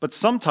up. But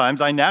sometimes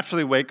I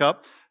naturally wake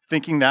up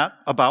thinking that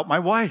about my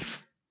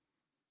wife.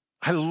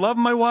 I love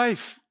my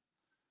wife.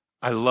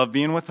 I love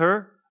being with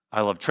her.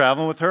 I love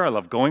traveling with her. I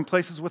love going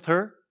places with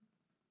her.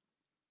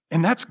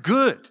 And that's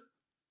good.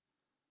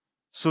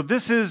 So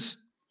this is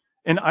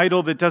an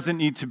idol that doesn't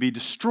need to be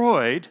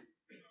destroyed.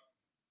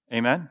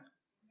 Amen?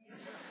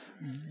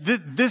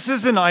 This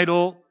is an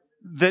idol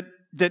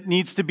that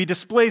needs to be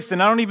displaced,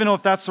 and I don't even know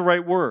if that's the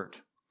right word.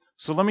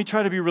 So let me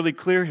try to be really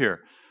clear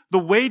here. The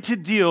way to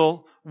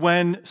deal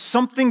when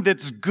something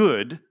that's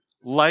good,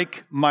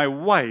 like my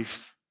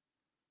wife,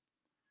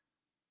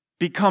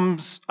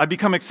 I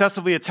become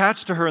excessively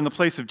attached to her in the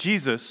place of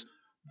Jesus,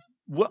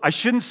 I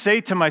shouldn't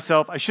say to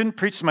myself, I shouldn't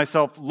preach to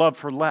myself, love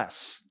her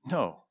less.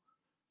 No.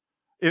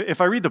 If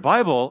I read the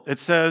Bible, it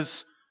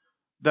says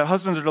that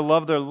husbands are to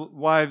love their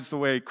wives the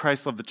way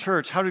Christ loved the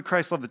church. How did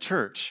Christ love the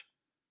church?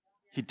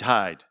 He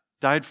died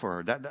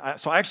for her.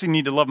 So I actually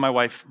need to love my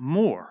wife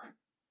more.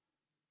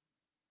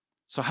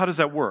 So how does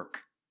that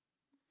work?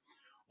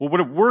 Well,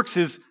 what works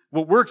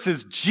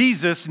is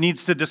Jesus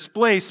needs to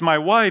displace my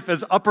wife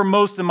as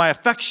uppermost in my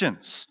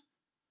affections.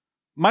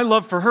 My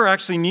love for her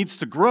actually needs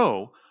to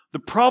grow. The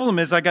problem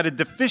is I got a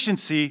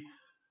deficiency.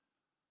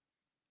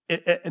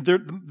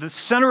 The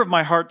center of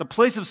my heart, the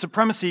place of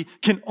supremacy,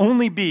 can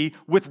only be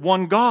with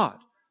one God.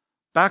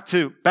 Back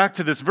to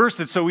this verse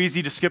that's so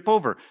easy to skip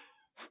over.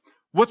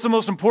 What's the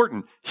most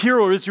important? Hear,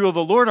 O Israel,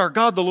 the Lord our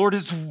God, the Lord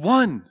is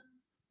one.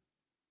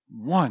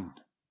 One.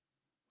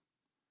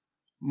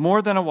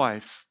 More than a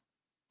wife,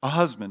 a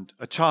husband,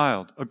 a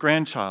child, a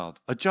grandchild,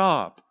 a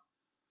job,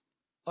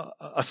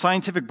 a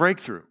scientific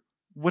breakthrough,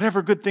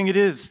 whatever good thing it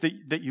is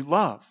that you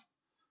love.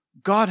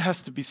 God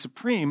has to be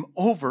supreme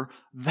over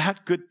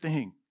that good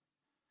thing.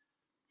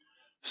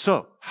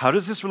 So, how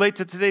does this relate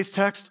to today's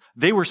text?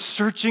 They were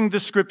searching the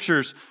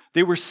scriptures.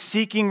 They were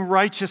seeking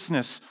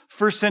righteousness.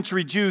 First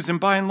century Jews, and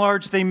by and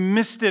large, they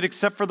missed it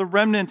except for the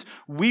remnant.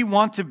 We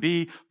want to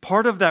be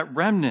part of that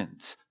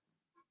remnant.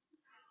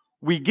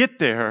 We get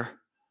there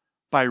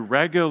by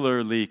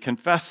regularly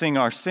confessing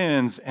our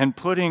sins and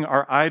putting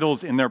our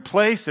idols in their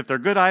place. If they're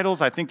good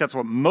idols, I think that's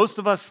what most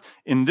of us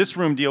in this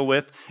room deal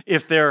with.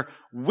 If they're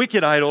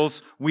wicked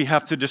idols, we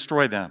have to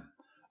destroy them.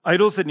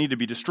 Idols that need to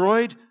be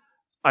destroyed,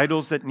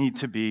 idols that need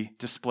to be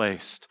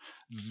displaced.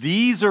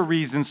 These are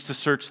reasons to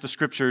search the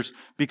Scriptures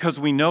because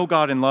we know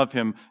God and love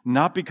Him,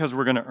 not because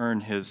we're going to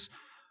earn His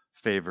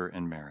favor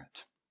and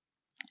merit.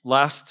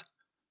 Last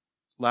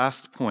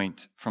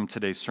point from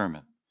today's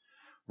sermon.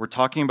 We're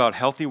talking about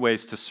healthy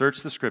ways to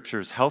search the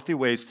Scriptures, healthy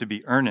ways to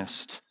be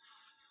earnest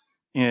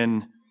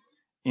in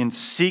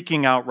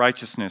seeking out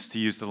righteousness, to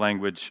use the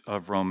language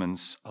of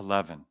Romans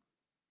 11.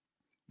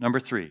 Number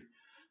 3,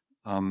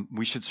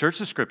 we should search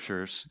the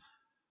Scriptures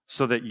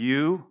so that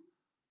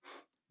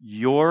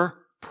your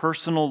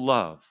personal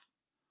love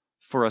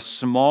for a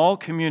small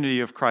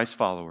community of Christ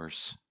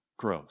followers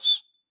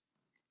grows,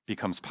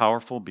 becomes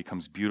powerful,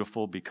 becomes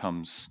beautiful,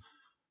 becomes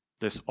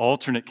this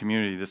alternate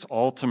community, this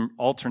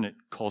alternate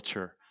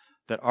culture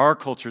that our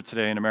culture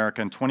today in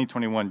America in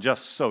 2021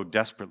 just so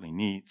desperately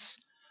needs.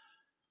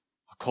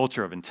 A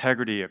culture of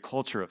integrity, a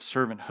culture of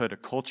servanthood, a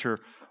culture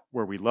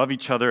where we love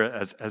each other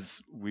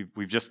as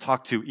we've just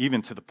talked to,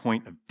 even to the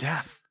point of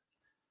death.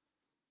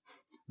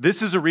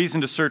 This is a reason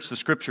to search the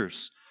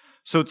Scriptures.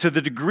 So to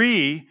the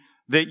degree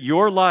that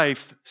your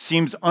life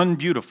seems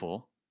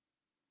unbeautiful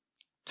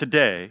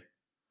today,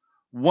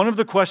 one of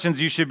the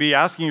questions you should be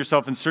asking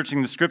yourself in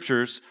searching the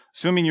Scriptures,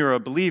 assuming you're a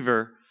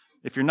believer,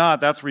 if you're not,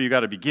 that's where you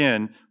got to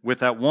begin with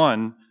that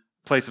one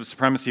place of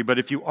supremacy. But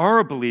if you are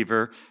a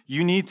believer,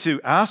 you need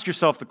to ask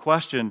yourself the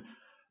question,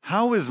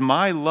 how is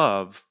my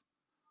love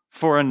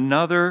for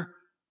another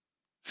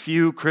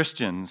few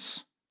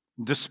Christians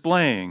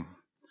displaying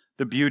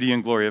the beauty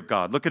and glory of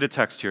God? Look at a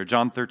text here,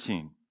 John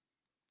 13.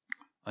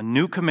 A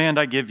new command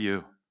I give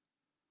you,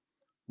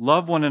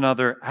 love one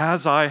another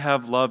as I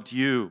have loved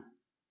you.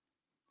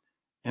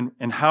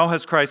 And how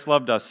has Christ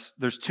loved us?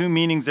 There's two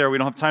meanings there. We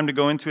don't have time to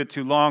go into it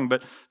too long,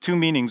 but two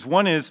meanings.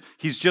 One is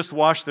He's just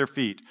washed their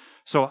feet.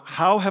 So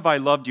how have I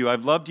loved you?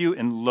 I've loved you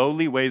in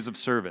lowly ways of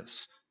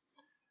service.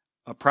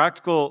 A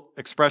practical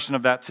expression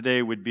of that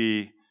today would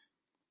be,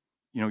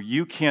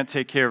 you can't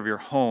take care of your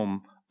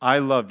home. I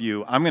love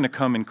you. I'm going to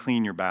come and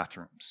clean your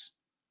bathrooms.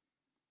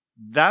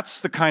 That's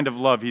the kind of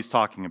love He's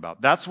talking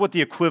about. That's what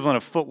the equivalent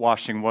of foot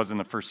washing was in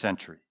the first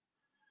century.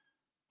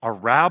 A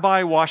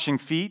rabbi washing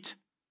feet.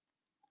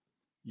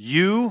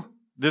 You,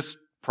 this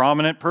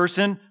prominent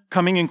person,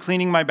 coming and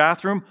cleaning my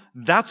bathroom,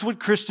 that's what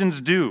Christians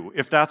do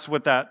if that's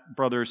what that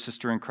brother or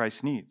sister in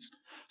Christ needs.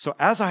 So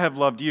as I have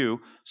loved you,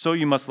 so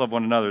you must love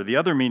one another. The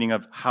other meaning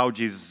of how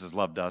Jesus has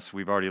loved us,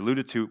 we've already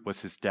alluded to,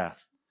 was His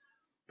death.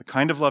 The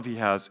kind of love He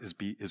has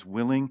is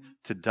willing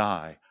to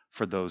die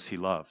for those He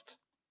loved.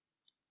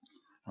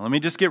 Now, let me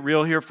just get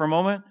real here for a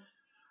moment.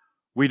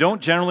 We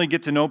don't generally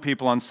get to know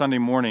people on Sunday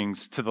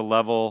mornings to the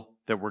level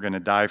that we're going to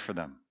die for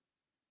them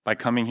by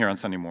coming here on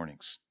Sunday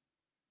mornings.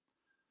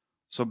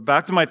 So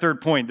back to my third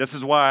point, this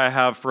is why I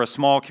have for a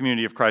small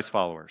community of Christ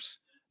followers.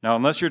 Now,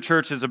 unless your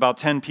church is about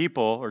 10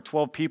 people or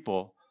 12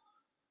 people,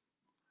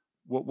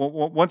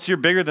 once you're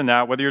bigger than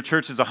that, whether your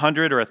church is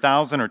 100 or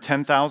 1,000 or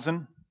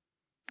 10,000,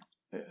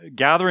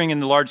 gathering in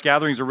the large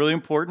gatherings are really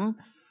important,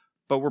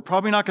 but we're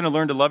probably not going to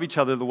learn to love each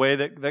other the way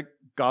that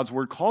God's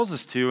Word calls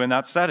us to in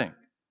that setting.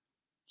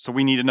 So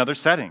we need another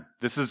setting.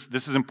 This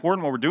is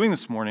important what we're doing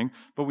this morning,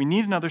 but we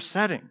need another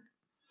setting.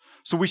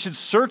 So we should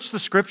search the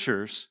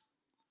Scriptures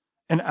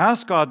and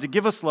ask God to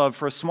give us love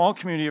for a small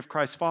community of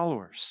Christ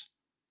followers.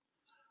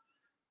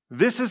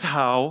 This is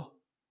how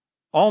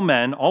all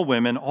men, all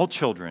women, all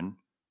children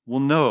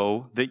will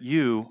know that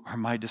you are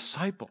my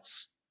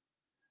disciples.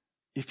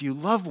 If you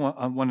love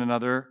one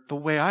another the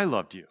way I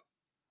loved you.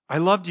 I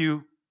loved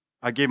you,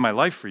 I gave my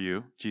life for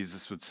you,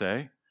 Jesus would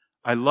say.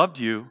 I loved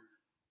you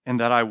in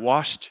that I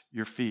washed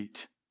your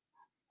feet.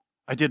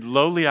 I did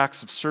lowly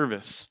acts of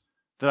service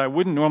that I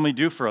wouldn't normally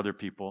do for other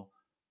people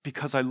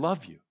because I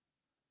love you.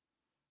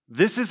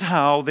 This is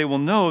how they will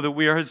know that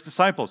we are His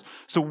disciples.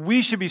 So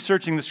we should be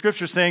searching the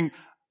Scripture saying,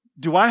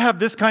 do I have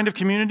this kind of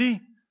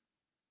community?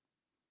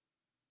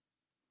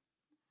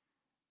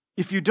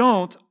 If you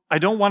don't, I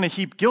don't want to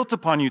heap guilt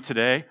upon you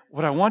today.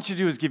 What I want you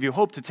to do is give you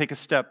hope to take a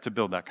step to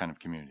build that kind of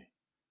community.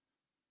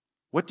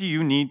 What do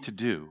you need to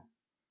do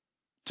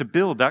to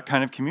build that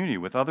kind of community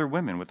with other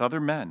women, with other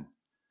men,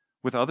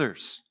 with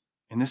others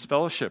in this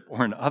fellowship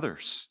or in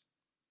others?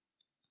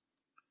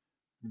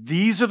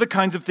 These are the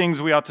kinds of things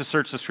we ought to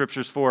search the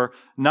Scriptures for,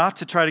 not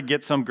to try to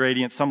get some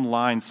gradient, some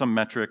line, some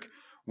metric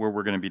where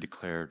we're going to be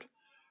declared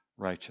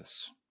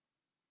righteous.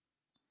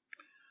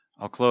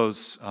 I'll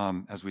close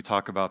as we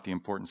talk about the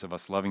importance of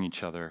us loving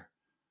each other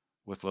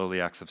with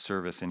lowly acts of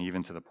service and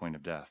even to the point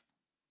of death.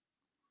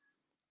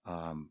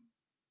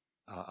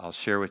 I'll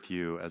share with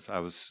you as I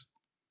was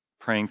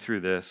praying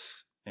through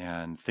this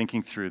and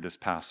thinking through this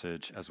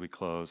passage as we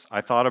close,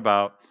 I thought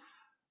about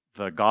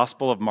the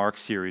Gospel of Mark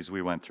series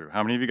we went through.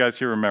 How many of you guys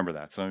here remember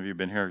that? Some of you have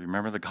been here. You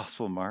remember the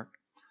Gospel of Mark?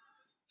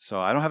 So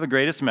I don't have the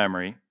greatest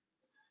memory,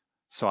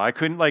 so I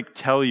couldn't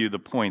tell you the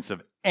points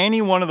of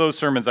any one of those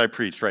sermons I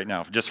preached right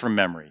now, just from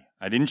memory.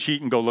 I didn't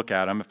cheat and go look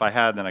at them. If I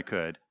had, then I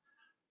could.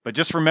 But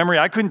just from memory,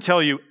 I couldn't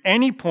tell you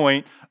any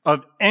point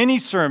of any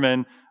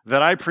sermon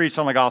that I preached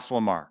on the Gospel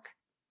of Mark.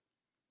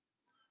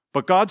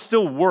 But God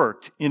still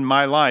worked in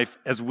my life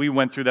as we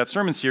went through that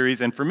sermon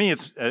series. And for me,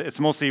 it's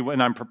mostly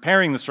when I'm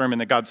preparing the sermon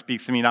that God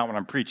speaks to me, not when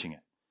I'm preaching it.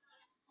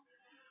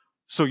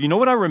 So you know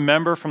what I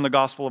remember from the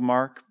Gospel of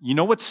Mark? You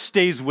know what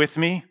stays with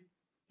me?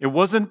 It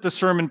wasn't the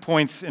sermon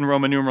points in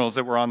Roman numerals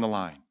that were on the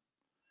line.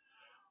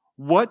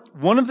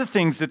 One of the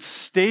things that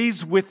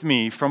stays with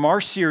me from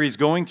our series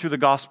going through the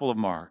Gospel of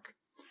Mark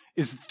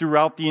is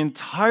throughout the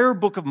entire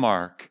book of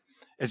Mark,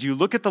 as you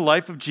look at the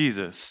life of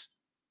Jesus,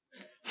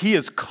 he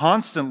is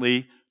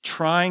constantly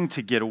trying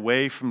to get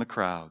away from the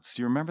crowds.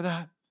 Do you remember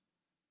that?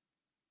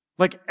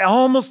 Like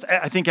almost,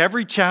 I think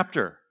every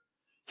chapter,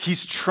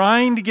 he's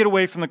trying to get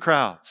away from the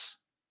crowds.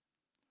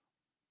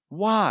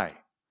 Why?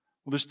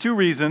 Well, there's two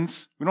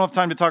reasons. We don't have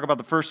time to talk about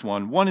the first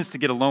one. One is to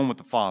get alone with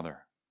the Father.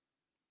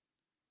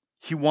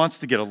 He wants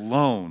to get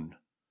alone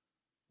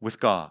with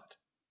God.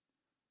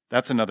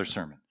 That's another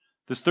sermon.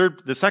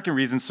 The second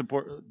reason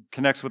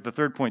connects with the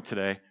third point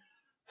today.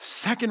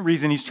 Second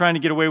reason he's trying to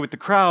get away with the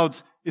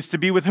crowds is to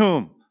be with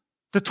whom?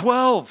 The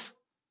 12.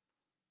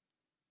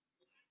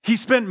 He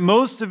spent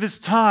most of his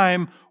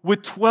time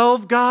with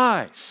 12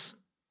 guys,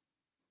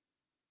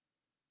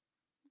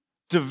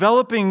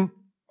 developing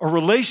a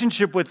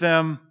relationship with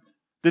them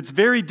that's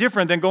very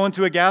different than going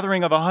to a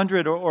gathering of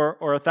 100 or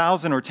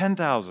 1,000 or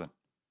 10,000.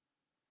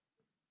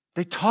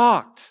 They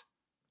talked.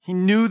 He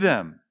knew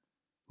them,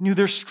 knew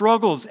their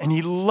struggles, and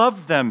he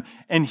loved them,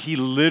 and he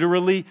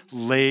literally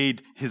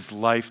laid his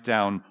life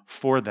down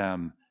for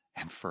them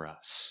and for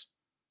us.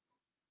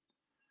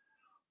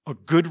 A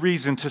good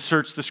reason to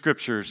search the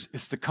scriptures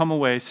is to come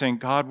away saying,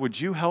 God, would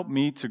you help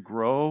me to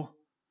grow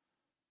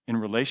in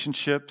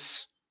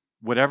relationships,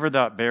 whatever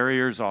the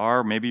barriers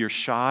are? Maybe you're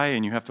shy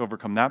and you have to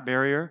overcome that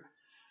barrier.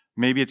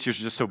 Maybe it's you're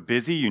just so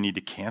busy you need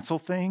to cancel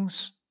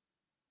things.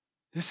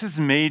 This is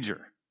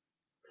major.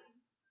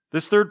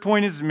 This third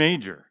point is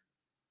major.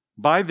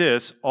 By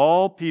this,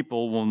 all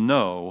people will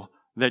know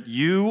that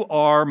you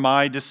are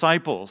my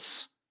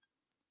disciples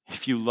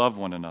if you love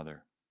one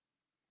another.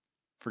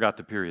 Forgot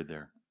the period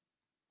there.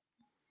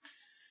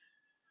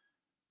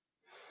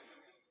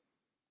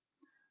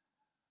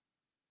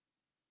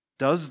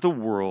 Does the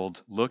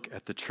world look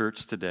at the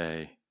church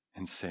today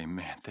and say,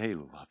 man, they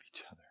love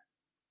each other?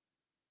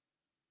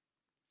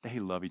 They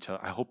love each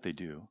other. I hope they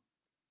do.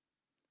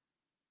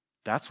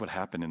 That's what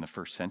happened in the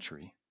first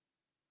century.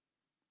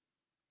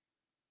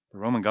 The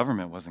Roman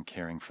government wasn't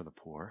caring for the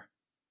poor.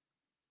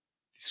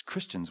 These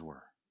Christians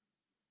were.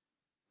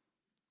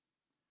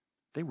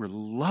 They were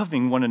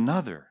loving one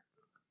another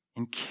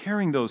and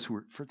caring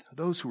for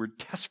those who were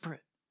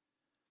desperate.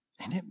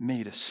 And it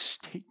made a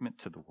statement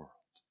to the world.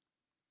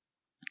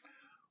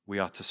 We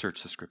ought to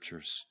search the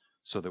scriptures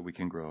so that we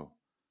can grow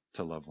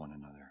to love one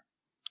another.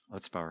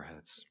 Let's bow our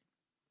heads.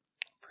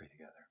 Pray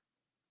together.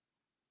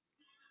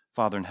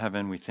 Father in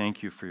heaven, we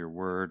thank you for your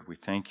word. We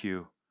thank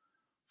you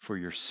for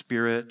your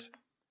Spirit,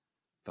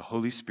 the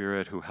Holy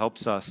Spirit, who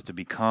helps us to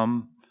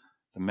become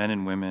the men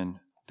and women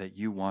that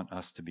you want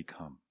us to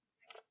become.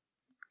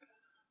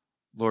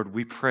 Lord,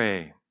 we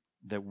pray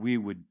that we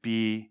would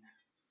be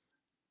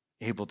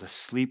able to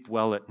sleep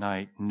well at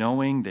night,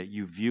 knowing that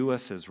you view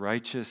us as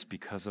righteous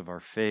because of our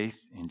faith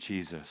in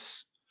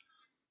Jesus,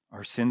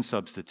 our sin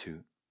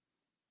substitute,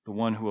 the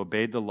one who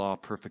obeyed the law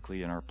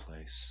perfectly in our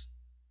place.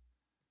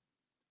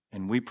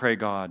 And we pray,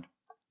 God,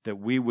 that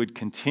we would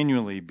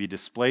continually be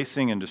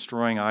displacing and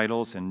destroying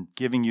idols and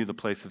giving you the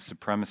place of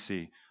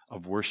supremacy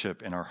of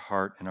worship in our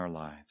heart and our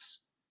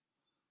lives.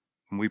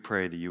 And we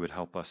pray that you would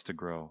help us to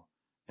grow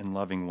in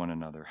loving one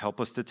another. Help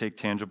us to take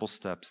tangible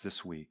steps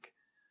this week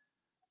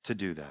to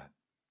do that.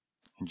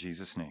 In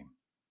Jesus' name,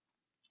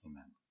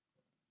 amen.